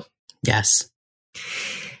it too. Yes.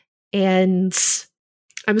 And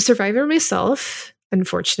I'm a survivor myself,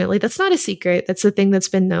 unfortunately. That's not a secret. That's a thing that's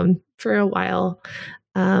been known for a while.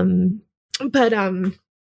 But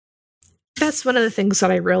that's one of the things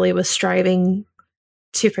that I really was striving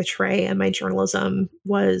to portray in my journalism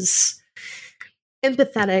was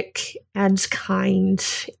empathetic and kind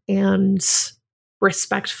and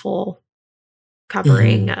respectful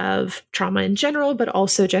covering of trauma in general, but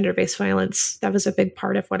also gender-based violence. That was a big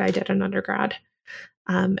part of what I did in undergrad,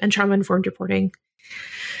 and trauma-informed reporting.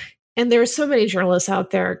 And there are so many journalists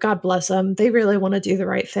out there, God bless them. They really want to do the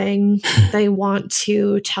right thing. They want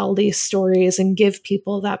to tell these stories and give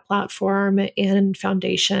people that platform and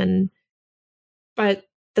foundation. But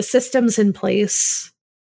the systems in place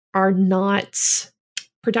are not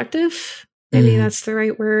productive. Maybe that's the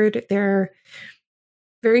right word. They're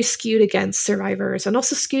very skewed against survivors and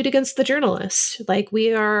also skewed against the journalists. Like,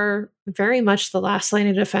 we are very much the last line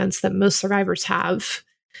of defense that most survivors have.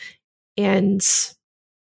 And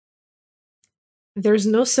there's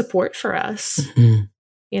no support for us,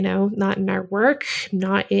 not in our work,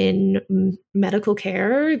 not in medical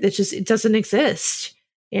care. It doesn't exist,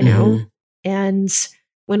 and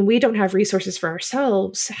when we don't have resources for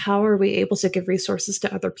ourselves, how are we able to give resources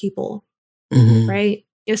to other people? Right.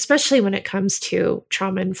 Especially when it comes to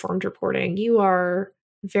trauma-informed reporting, you are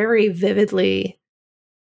very vividly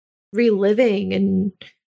reliving and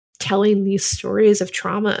telling these stories of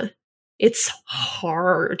trauma. It's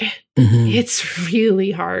hard. It's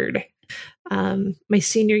really hard. My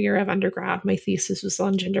senior year of undergrad, my thesis was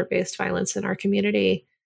on gender-based violence in our community.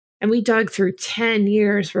 And we dug through 10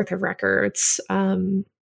 years worth of records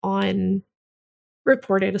on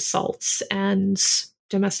reported assaults and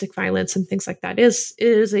domestic violence and things like that. It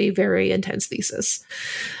is a very intense thesis.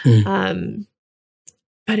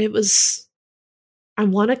 But it was, I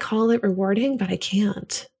want to call it rewarding, but I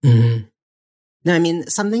can't. No, I mean,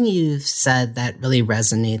 something you've said that really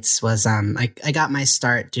resonates was I got my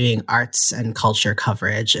start doing arts and culture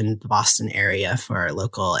coverage in the Boston area for a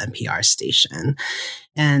local NPR station.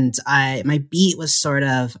 And my beat was sort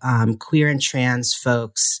of queer and trans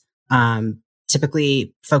folks,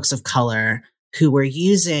 typically folks of color, who were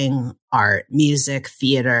using art, music,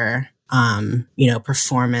 theater,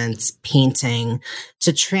 performance, painting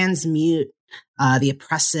to transmute the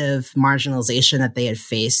oppressive marginalization that they had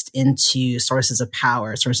faced into sources of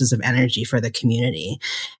power, sources of energy for the community.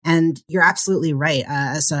 And you're absolutely right.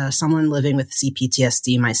 As someone living with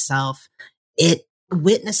CPTSD myself,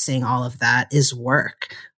 witnessing all of that is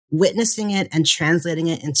work. Witnessing it and translating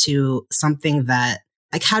it into something that,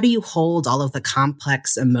 like, how do you hold all of the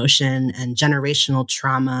complex emotion and generational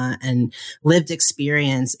trauma and lived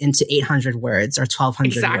experience into 800 words or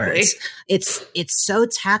 1,200 words? It's so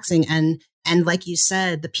taxing. And like you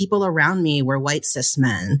said, the people around me were white cis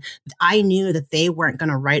men. I knew that they weren't going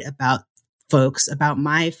to write about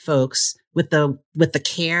my folks with the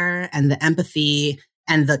care and the empathy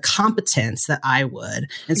and the competence that I would.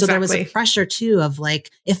 And so there was a pressure too of like,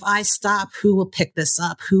 if I stop, who will pick this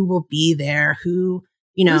up? Who will be there? Who's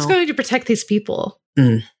going to protect these people?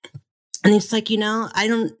 And it's like, I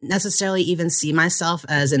don't necessarily even see myself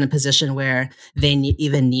as in a position where they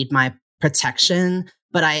even need my protection.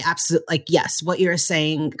 But I absolutely, yes, what you're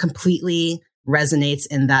saying completely resonates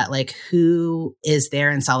in that, like, who is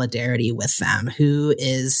there in solidarity with them? Who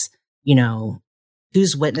is,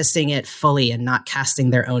 who's witnessing it fully and not casting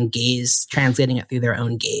their own gaze, translating it through their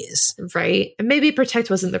own gaze. Right. And maybe protect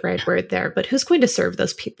wasn't the right word there, but who's going to serve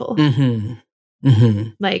those people?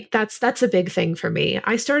 Like, that's a big thing for me.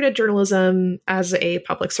 I started journalism as a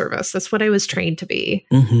public service. That's what I was trained to be.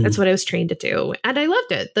 That's what I was trained to do. And I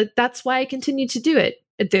loved it. That's why I continue to do it.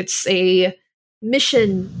 It's a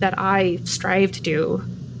mission that I strive to do,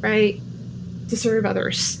 right? To serve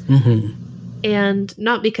others. And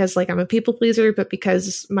not because I'm a people pleaser, but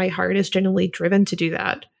because my heart is genuinely driven to do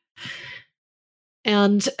that.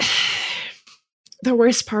 And the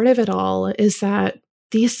worst part of it all is that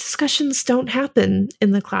these discussions don't happen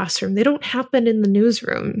in the classroom. They don't happen in the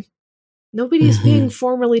newsroom. Nobody's being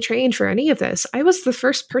formally trained for any of this. I was the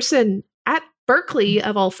first person at Berkeley,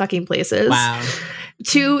 of all fucking places,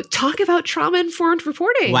 to talk about trauma-informed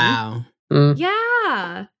reporting. Wow.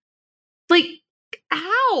 Yeah. Like,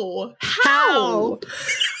 how? I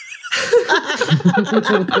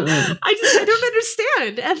don't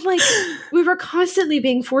understand. And we were constantly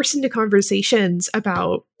being forced into conversations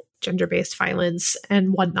about gender-based violence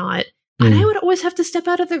and whatnot. And I would always have to step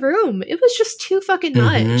out of the room. It was just too fucking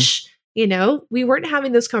much. We weren't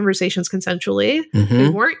having those conversations consensually. We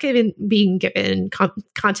weren't being given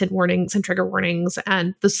content warnings and trigger warnings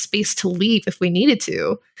and the space to leave if we needed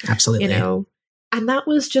to. Absolutely. And that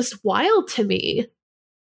was just wild to me,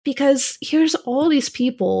 because here's all these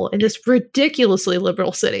people in this ridiculously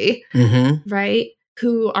liberal city, right?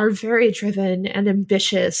 Who are very driven and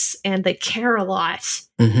ambitious and they care a lot.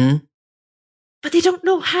 But they don't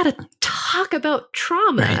know how to talk about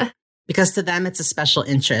trauma. Right. Because to them, it's a special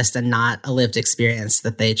interest and not a lived experience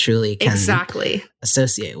that they truly can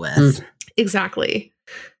associate with. Exactly.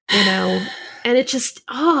 And it just,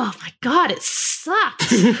 oh my God, it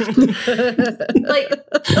sucks.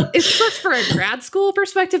 It sucks for a grad school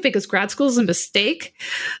perspective because grad school is a mistake.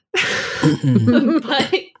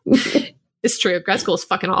 But it's true. Grad school is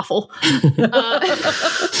fucking awful.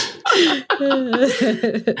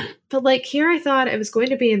 But here I thought I was going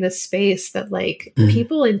to be in this space that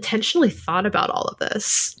people intentionally thought about all of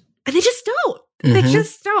this. And they just don't. They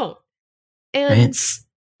just don't. And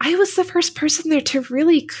I was the first person there to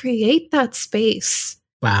really create that space.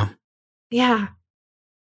 Wow. Yeah.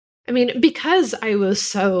 I mean, because I was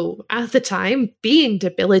so, at the time, being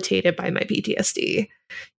debilitated by my PTSD.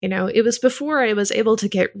 It was before I was able to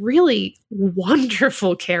get really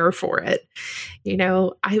wonderful care for it.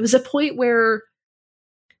 I was at a point where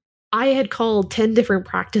I had called 10 different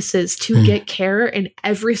practices to get care, and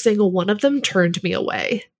every single one of them turned me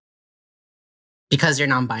away. Because you're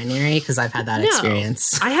non-binary? Because I've had that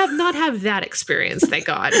experience. I have not had that experience, thank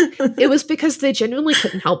God. It was because they genuinely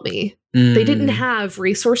couldn't help me. They didn't have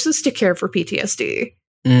resources to care for PTSD.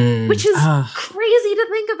 Which is crazy to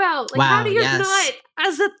think about. Like, how do you not,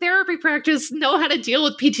 as a therapy practice, know how to deal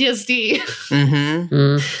with PTSD?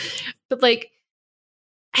 But like,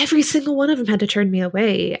 every single one of them had to turn me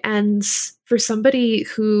away. And for somebody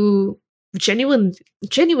who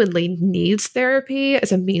genuinely needs therapy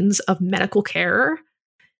as a means of medical care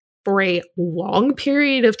for a long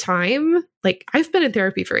period of time, like, I've been in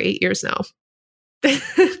therapy for 8 years now.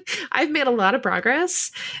 I've made a lot of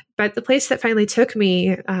progress, but the place that finally took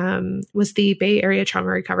me was the Bay Area Trauma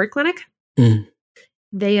Recovery Clinic.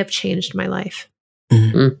 They have changed my life.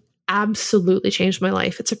 Absolutely changed my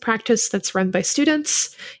life. It's a practice that's run by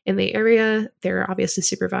students in the area. They're obviously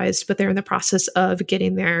supervised, but they're in the process of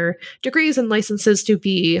getting their degrees and licenses to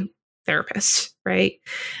be therapists, right?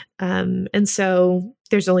 And so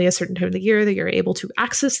there's only a certain time of the year that you're able to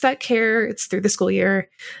access that care. It's through the school year.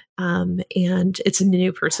 And it's a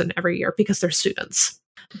new person every year because they're students.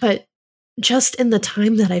 But just in the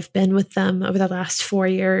time that I've been with them over the last 4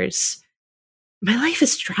 years, my life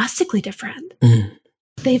is drastically different.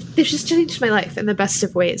 They've just changed my life in the best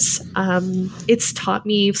of ways. It's taught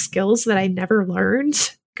me skills that I never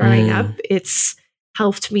learned growing up. It's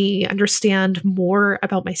helped me understand more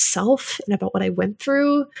about myself and about what I went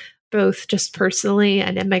through, both just personally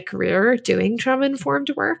and in my career doing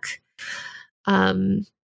trauma-informed work.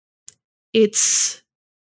 It's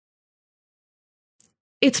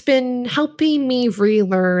been helping me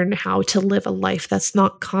relearn how to live a life that's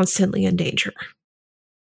not constantly in danger,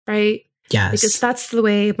 right? Yes. Because that's the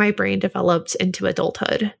way my brain developed into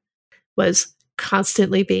adulthood, was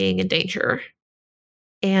constantly being in danger.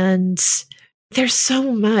 And there's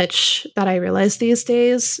so much that I realize these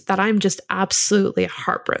days that I'm just absolutely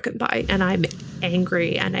heartbroken by, and I'm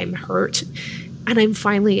angry and I'm hurt, and I'm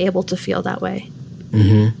finally able to feel that way.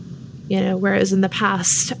 You know, whereas in the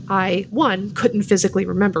past, I, one, couldn't physically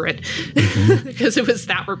remember it because it was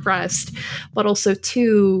that repressed, but also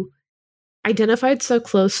two, identified so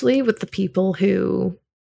closely with the people who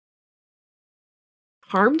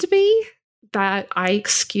harmed me that I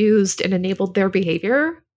excused and enabled their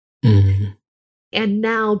behavior. And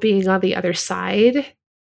now being on the other side,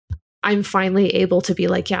 I'm finally able to be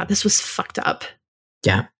like, yeah, this was fucked up.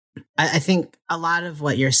 Yeah. I think a lot of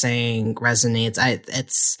what you're saying resonates.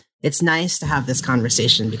 It's nice to have this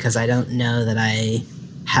conversation because I don't know that I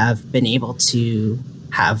have been able to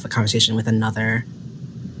have a conversation with another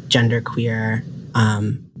genderqueer,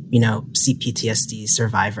 CPTSD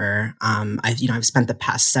survivor. I've spent the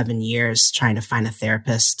past 7 years trying to find a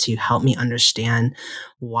therapist to help me understand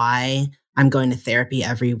why I'm going to therapy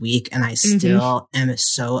every week and I still am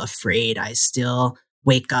so afraid. I still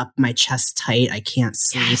wake up, my chest tight. I can't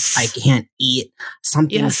sleep. I can't eat.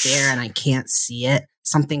 Something's there and I can't see it.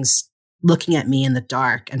 Something's looking at me in the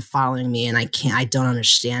dark and following me and I don't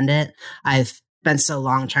understand it. I've spent so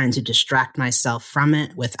long trying to distract myself from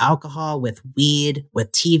it with alcohol, with weed,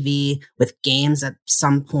 with TV, with games at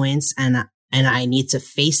some points. And I need to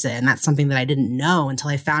face it. And that's something that I didn't know until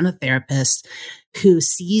I found a therapist who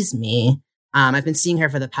sees me. I've been seeing her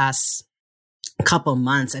for the past couple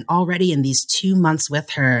months, and already in these 2 months with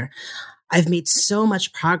her, I've made so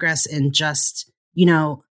much progress in just,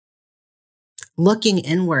 looking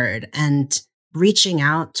inward and reaching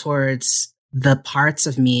out towards the parts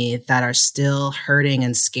of me that are still hurting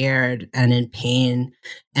and scared and in pain,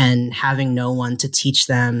 and having no one to teach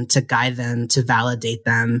them, to guide them, to validate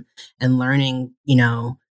them, and learning,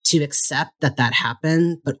 to accept that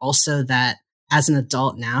happened, but also that as an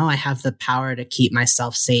adult now, I have the power to keep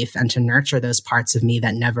myself safe and to nurture those parts of me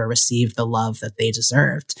that never received the love that they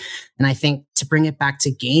deserved. And I think to bring it back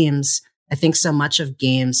to games, I think so much of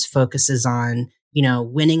games focuses on,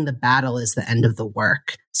 winning the battle is the end of the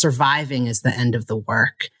work. Surviving is the end of the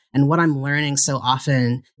work. And what I'm learning so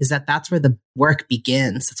often is that that's where the work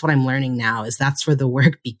begins. That's what I'm learning now, is that's where the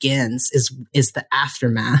work begins, is the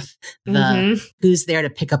aftermath. Who's there to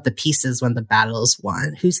pick up the pieces when the battle is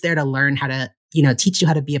won? Who's there to learn how to, teach you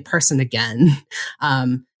how to be a person again?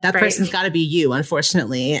 That person's got to be you,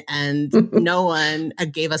 unfortunately. And no one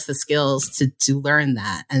gave us the skills to learn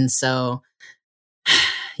that. And so,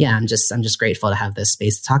 yeah, I'm just grateful to have this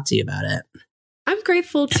space to talk to you about it. I'm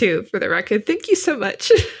grateful too, for the record. Thank you so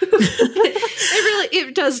much.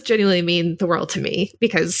 It does genuinely mean the world to me,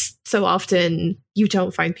 because so often you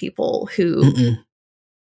don't find people who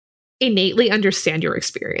innately understand your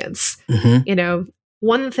experience.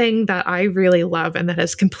 One thing that I really love and that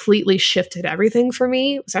has completely shifted everything for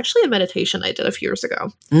me was actually a meditation I did a few years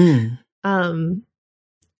ago.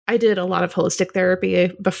 I I did a lot of holistic therapy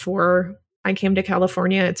before I came to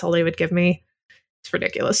California. It's all they would give me. It's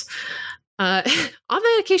ridiculous. On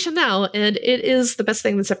medication now, and it is the best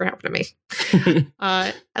thing that's ever happened to me.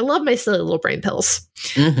 I love my silly little brain pills.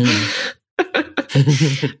 Mm-hmm.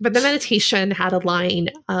 But the meditation had a line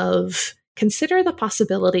of, consider the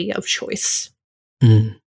possibility of choice.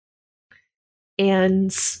 Mm.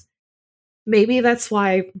 And maybe that's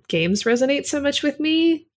why games resonate so much with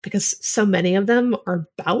me, because so many of them are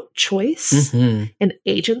about choice and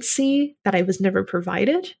agency that I was never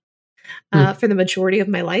provided for the majority of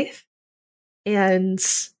my life. And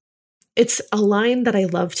it's a line that I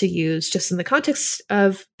love to use just in the context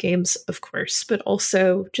of games, of course, but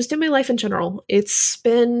also just in my life in general. It's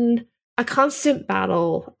been a constant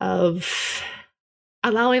battle of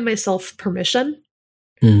allowing myself permission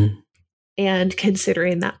and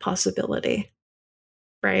considering that possibility,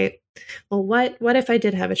 right? Well, what if I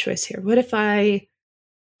did have a choice here? What if I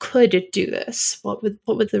could do this? What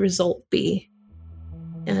would the result be?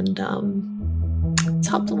 And it's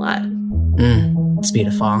helped a lot. It's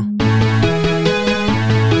beautiful.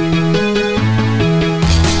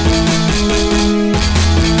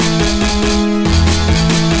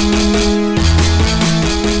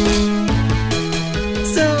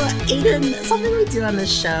 Aiden, something we do on this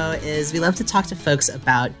show is we love to talk to folks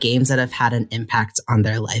about games that have had an impact on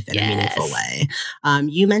their life in a meaningful way.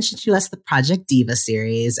 You mentioned to us the Project Diva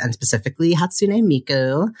series, and specifically Hatsune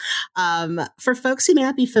Miku. For folks who may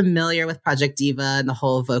not be familiar with Project Diva and the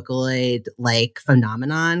whole Vocaloid-like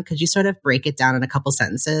phenomenon, could you sort of break it down in a couple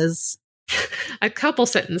sentences? A couple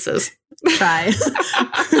sentences. Try.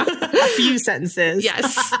 A few sentences.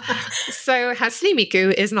 Yes. So Hatsune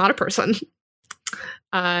Miku is not a person.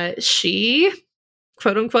 She,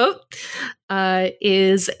 quote unquote,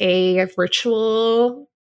 is a virtual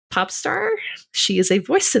pop star. She is a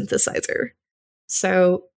voice synthesizer.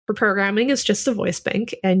 So her programming is just a voice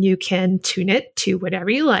bank, and you can tune it to whatever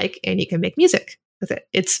you like, and you can make music with it.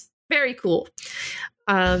 It's very cool.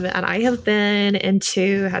 And I have been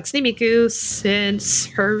into Hatsune Miku since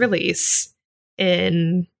her release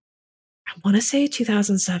in, I want to say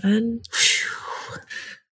 2007.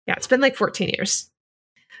 Yeah, it's been like 14 years.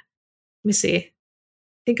 Let me see. I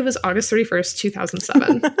think it was August 31st,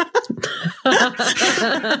 2007.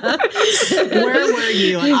 Where were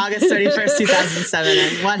you on August 31st, 2007?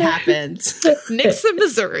 And what happened? Nixon,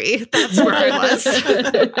 Missouri. That's where I was.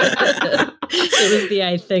 It was the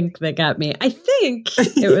I think that got me. I think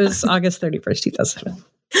it was August 31st, 2007.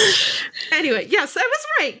 Anyway, yes, I was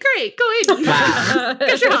right. Great. Go ahead. Wow.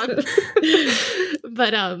 Good job.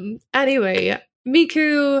 But anyway,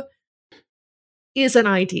 Miku is an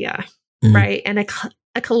idea. Right. And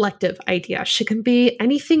a collective idea. She can be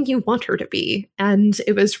anything you want her to be. And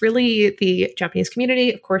it was really the Japanese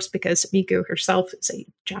community, of course, because Miku herself is a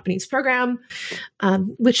Japanese program,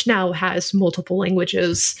 which now has multiple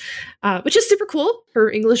languages, which is super cool.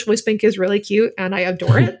 Her English voice bank is really cute, and I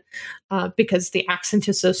adore it because the accent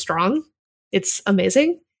is so strong. It's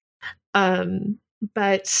amazing.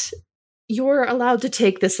 But you're allowed to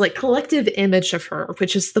take this like collective image of her,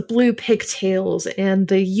 which is the blue pigtails and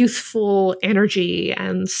the youthful energy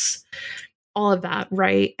and all of that,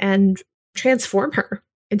 right? And transform her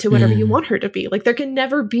into whatever you want her to be. Like, there can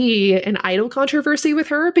never be an idol controversy with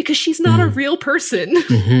her because she's not a real person,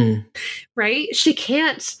 right? She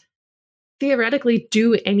can't theoretically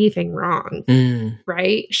do anything wrong,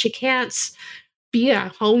 right? She can't be a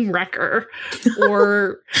home wrecker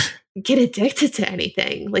or get addicted to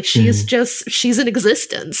anything. Like, she's she's an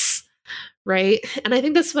existence, right? And I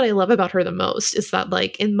think that's what I love about her the most, is that,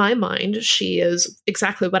 like, in my mind, she is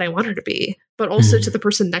exactly what I want her to be, but also to the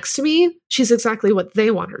person next to me, she's exactly what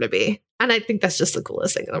they want her to be. And I think that's just the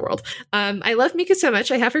coolest thing in the world. I love Miku so much.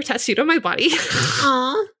 I have her tattooed on my body.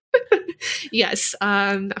 Aww. Yes.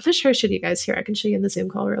 I'm not sure I showed you guys here. I can show you in the Zoom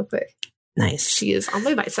call real quick. Nice. She is on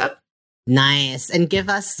my bicep. Nice. And paint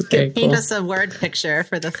us a word picture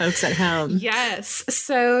for the folks at home. Yes.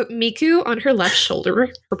 So Miku on her left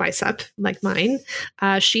shoulder, her bicep, like mine,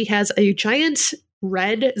 she has a giant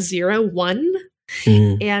red 01.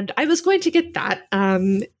 And I was going to get that.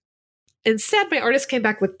 Instead, my artist came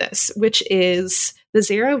back with this, which is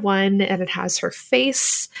the 01, and it has her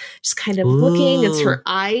face just kind of looking. It's her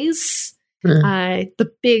eyes.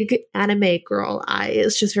 The big anime girl eye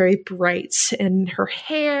is just very bright, and her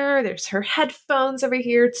hair, there's her headphones over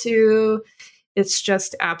here too. It's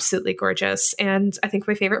just absolutely gorgeous. And I think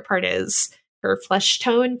my favorite part is her flesh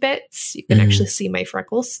tone bits, you can actually see my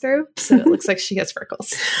freckles through. So it looks like she has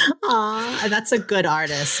freckles. Aw, that's a good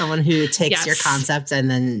artist. Someone who takes your concept and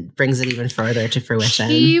then brings it even further to fruition.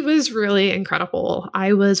 He was really incredible.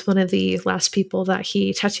 I was one of the last people that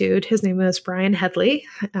he tattooed. His name was Brian Headley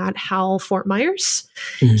at Hal Fort Myers.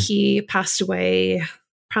 He passed away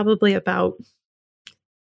probably about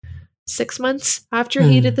 6 months after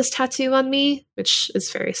he did this tattoo on me, which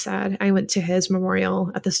is very sad. I went to his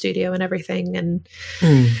memorial at the studio and everything. And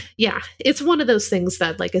yeah, it's one of those things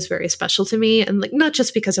that like is very special to me. And like, not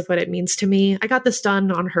just because of what it means to me. I got this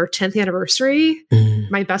done on her 10th anniversary.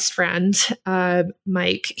 My best friend,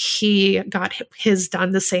 Mike, he got his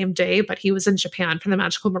done the same day, but he was in Japan for the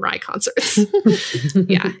Magical Mirai concerts.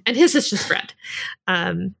 Yeah. And his is just red.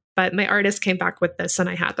 But my artist came back with this and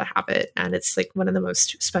I had to have it. And it's like one of the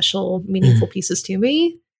most special, meaningful pieces to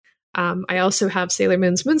me. I also have Sailor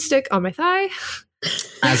Moon's Moonstick on my thigh.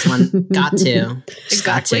 As one got to.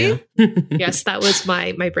 Exactly. Got to. Yes, that was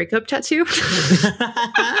my breakup tattoo.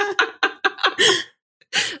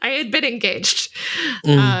 I had been engaged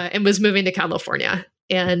and was moving to California.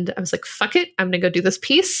 And I was like, fuck it. I'm going to go do this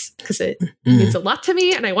piece because it means a lot to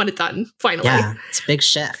me and I want it done finally. Yeah, it's a big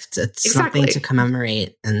shift. It's something to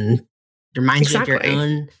commemorate and remind you of your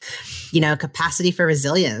own, capacity for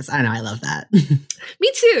resilience. I don't know. I love that.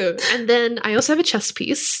 Me too. And then I also have a chest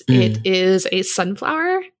piece. It is a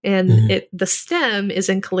sunflower and the stem is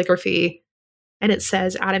in calligraphy and it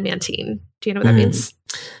says adamantine. Do you know what that means?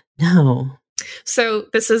 No. So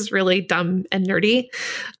this is really dumb and nerdy.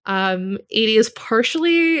 It is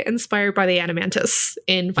partially inspired by the Adamantus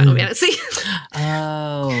in Final Fantasy.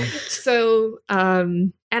 Oh. So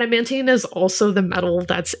adamantine is also the metal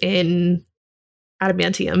that's in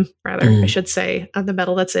adamantium, rather, I should say. The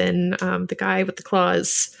metal that's in the guy with the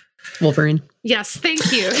claws. Wolverine. Yes,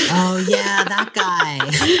 thank you. Oh, yeah, that guy.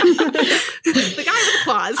 The guy with the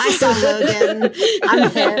claws. I saw Logan.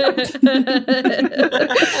 I'm hip.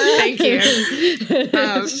 Thank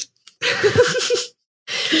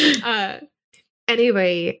you.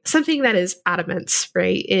 Anyway, something that is adamant,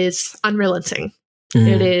 right, is unrelenting.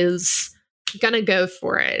 It is gonna go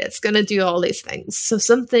for it. It's gonna do all these things. So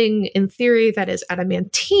something in theory that is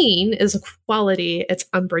adamantine is a quality. It's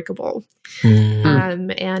unbreakable.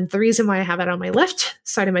 And the reason why I have it on my left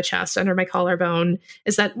side of my chest under my collarbone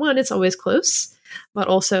is that one, it's always close, but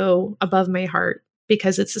also above my heart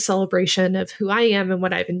because it's a celebration of who I am and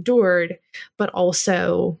what I've endured, but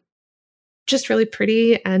also just really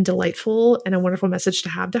pretty and delightful and a wonderful message to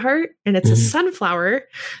have to heart. And it's a sunflower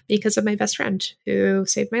because of my best friend who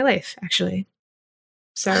saved my life, actually.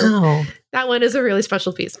 So that one is a really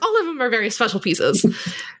special piece. All of them are very special pieces.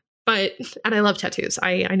 And I love tattoos.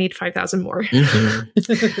 I need 5,000 more.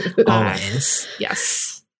 Always.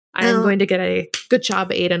 Yes. I am going to get a good job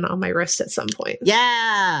Aiden on my wrist at some point.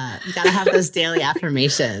 Yeah. You got to have those daily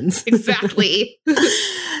affirmations. Exactly.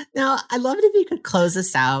 Now, I'd love it if you could close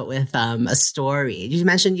us out with a story. You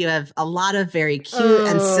mentioned you have a lot of very cute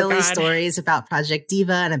and silly stories about Project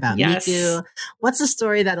Diva and about Miku. What's a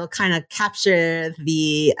story that'll kind of capture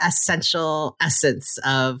the essential essence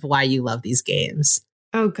of why you love these games?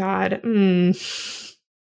 Oh, God. To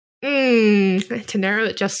narrow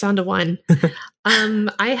it just down to one.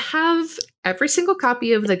 I have every single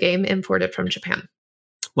copy of the game imported from Japan.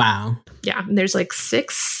 Wow. Yeah, and there's like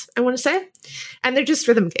 6, I want to say. And they're just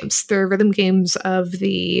rhythm games. They're rhythm games of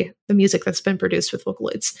the music that's been produced with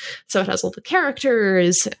Vocaloids. So it has all the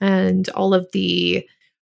characters and all of the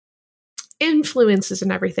influences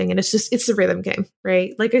and everything. And it's a rhythm game,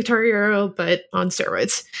 right? Like Guitar Hero, but on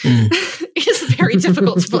steroids. It's very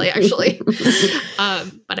difficult to play, actually.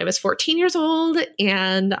 But I was 14 years old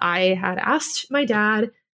and I had asked my dad,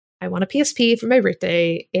 I want a PSP for my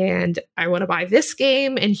birthday and I want to buy this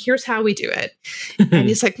game and here's how we do it. And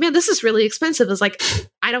he's like, man, this is really expensive. I was like,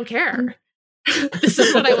 I don't care. This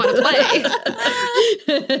is what I want to play.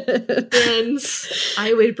 And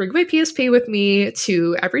I would bring my PSP with me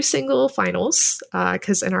to every single finals,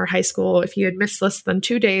 because in our high school, if you had missed less than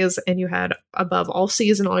 2 days and you had above all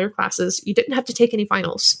C's in all your classes, you didn't have to take any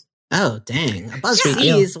finals. Oh, dang. Above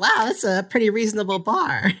C's. Wow, that's a pretty reasonable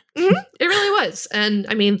bar. It really was. And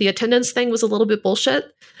I mean, the attendance thing was a little bit bullshit,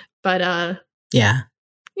 but yeah.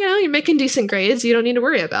 You're making decent grades. You don't need to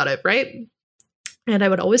worry about it, right? And I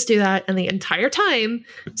would always do that. And the entire time,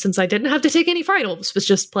 since I didn't have to take any finals, was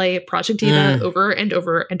just play Project Diva over and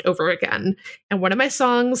over and over again. And one of my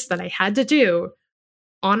songs that I had to do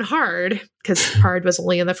on hard, because hard was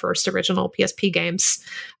only in the first original PSP games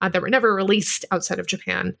that were never released outside of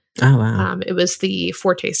Japan. Oh, wow. It was the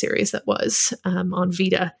Forte series that was on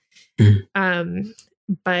Vita.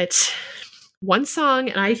 But one song,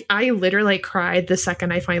 and I literally cried the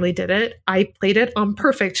second I finally did it. I played it on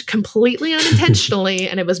perfect, completely unintentionally,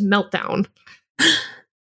 and it was Meltdown.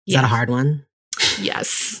 Is that a hard one?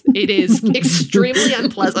 Yes, it is extremely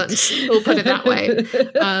unpleasant. We'll put it that way.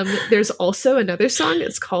 There's also another song.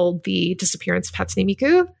 It's called The Disappearance of Hatsune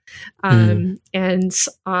Miku. And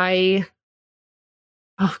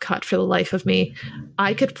oh God, for the life of me,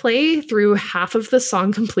 I could play through half of the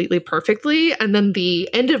song completely perfectly. And then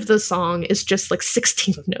the end of the song is just like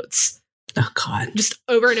 16th notes. Oh God. Just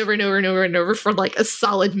over and over and over and over and over for like a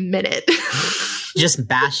solid minute. Just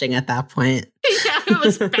bashing at that point. Yeah, it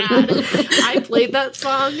was bad. I played that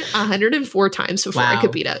song 104 times before I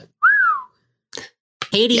could beat it.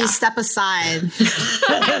 Hades, step aside.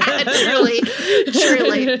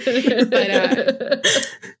 Truly. But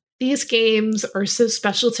these games are so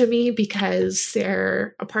special to me because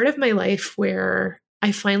they're a part of my life where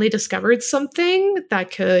I finally discovered something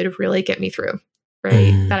that could really get me through,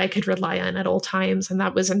 right? That I could rely on at all times. And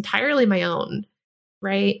that was entirely my own,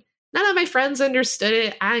 right? None of my friends understood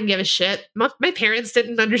it. I didn't give a shit. My parents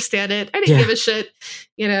didn't understand it. I didn't give a shit.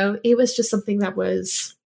 You know, it was just something that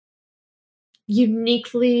was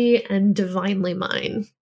uniquely and divinely mine.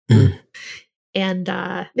 And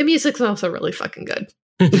the music's also really fucking good.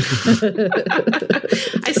 I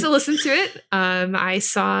still listen to it. I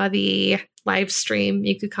saw the live stream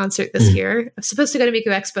Miku concert this year. I was supposed to go to Miku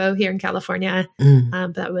Expo here in California.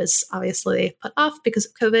 But that was obviously put off because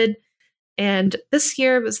of COVID. And this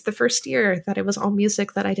year was the first year that it was all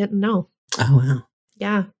music that I didn't know. Oh, wow.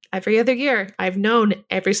 Yeah. Every other year, I've known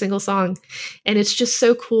every single song. And it's just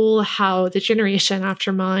so cool how the generation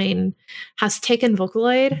after mine has taken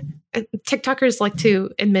Vocaloid. And TikTokers like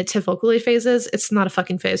to admit to Vocaloid phases. It's not a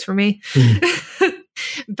fucking phase for me.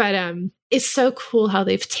 But it's so cool how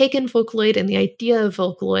they've taken Vocaloid and the idea of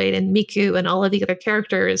Vocaloid and Miku and all of the other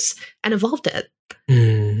characters and evolved it.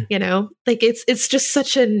 You know, like it's just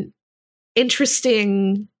such an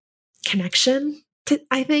interesting connection,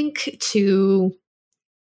 I think, to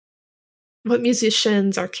what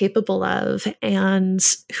musicians are capable of and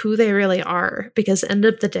who they really are. Because end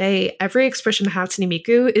of the day, every expression of Hatsune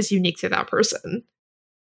Miku is unique to that person.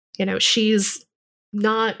 You know, she's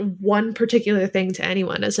not one particular thing to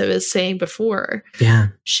anyone, as I was saying before. Yeah.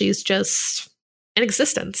 She's just an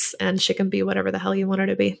existence, and she can be whatever the hell you want her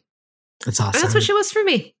to be. That's awesome. And that's what she was for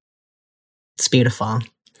me. It's beautiful.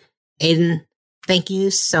 Aiden, thank you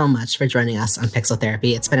so much for joining us on Pixel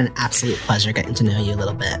Therapy. It's been an absolute pleasure getting to know you a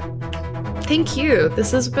little bit. Thank you. This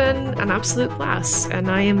has been an absolute blast, and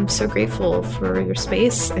I am so grateful for your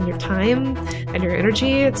space and your time and your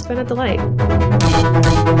energy. It's been a delight.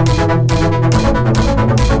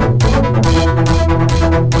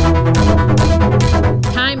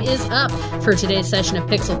 Time is up for today's session of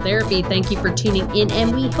Pixel Therapy. Thank you for tuning in,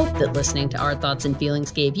 and we hope that listening to our thoughts and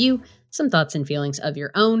feelings gave you some thoughts and feelings of your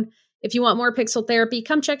own. If you want more Pixel Therapy,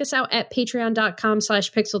 come check us out at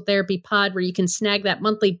patreon.com/pixeltherapypod, where you can snag that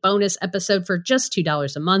monthly bonus episode for just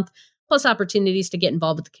 $2 a month, plus opportunities to get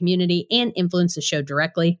involved with the community and influence the show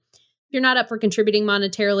directly. If you're not up for contributing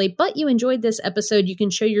monetarily, but you enjoyed this episode, you can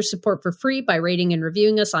show your support for free by rating and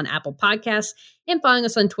reviewing us on Apple Podcasts and following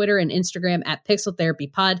us on Twitter and Instagram at Pixel Therapy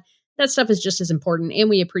Pod. That stuff is just as important, and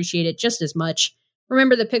we appreciate it just as much.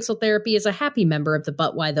 Remember that Pixel Therapy is a happy member of the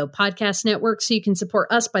But Why Though podcast network, so you can support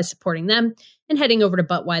us by supporting them and heading over to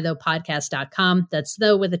butwhythoughpodcast.com. That's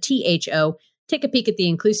though with a THO. Take a peek at the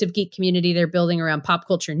inclusive geek community they're building around pop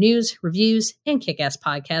culture news, reviews, and kick-ass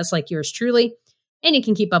podcasts like yours truly. And you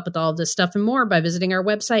can keep up with all of this stuff and more by visiting our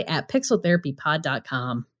website at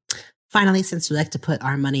pixeltherapypod.com. Finally, since we like to put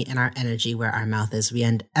our money and our energy where our mouth is, we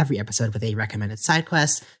end every episode with a recommended side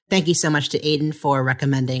quest. Thank you so much to Aiden for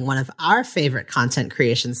recommending one of our favorite content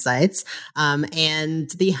creation sites and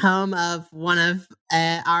the home of one of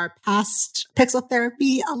our past Pixel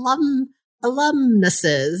Therapy alumni,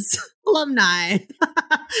 the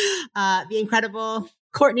incredible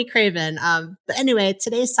Courtney Craven. But anyway,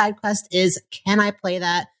 today's side quest is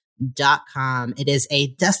CanIPlayThat.com. It is a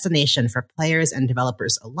destination for players and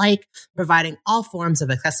developers alike, providing all forms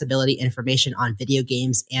of accessibility information on video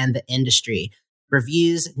games and the industry.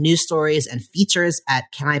 Reviews, news stories, and features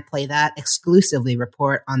at Can I Play That exclusively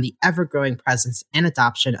report on the ever-growing presence and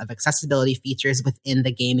adoption of accessibility features within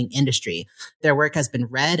the gaming industry. Their work has been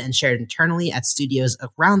read and shared internally at studios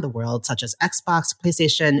around the world, such as Xbox,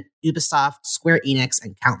 PlayStation, Ubisoft, Square Enix,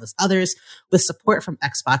 and countless others, with support from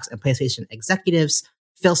Xbox and PlayStation executives,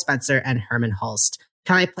 Phil Spencer and Herman Hulst.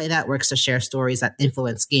 Can I Play That works to share stories that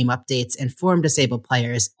influence game updates, inform disabled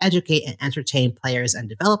players, educate and entertain players and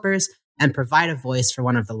developers, and provide a voice for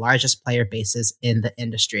one of the largest player bases in the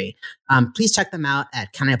industry. Please check them out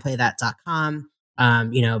at caniplaythat.com.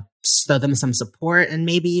 Show them some support and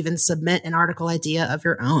maybe even submit an article idea of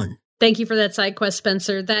your own. Thank you for that side quest,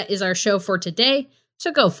 Spencer. That is our show for today.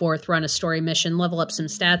 So go forth, run a story mission, level up some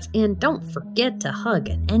stats, and don't forget to hug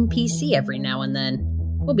an NPC every now and then.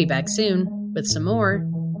 We'll be back soon with some more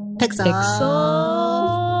Pixel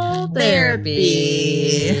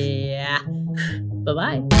Therapy. Yeah.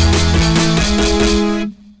 Bye-bye.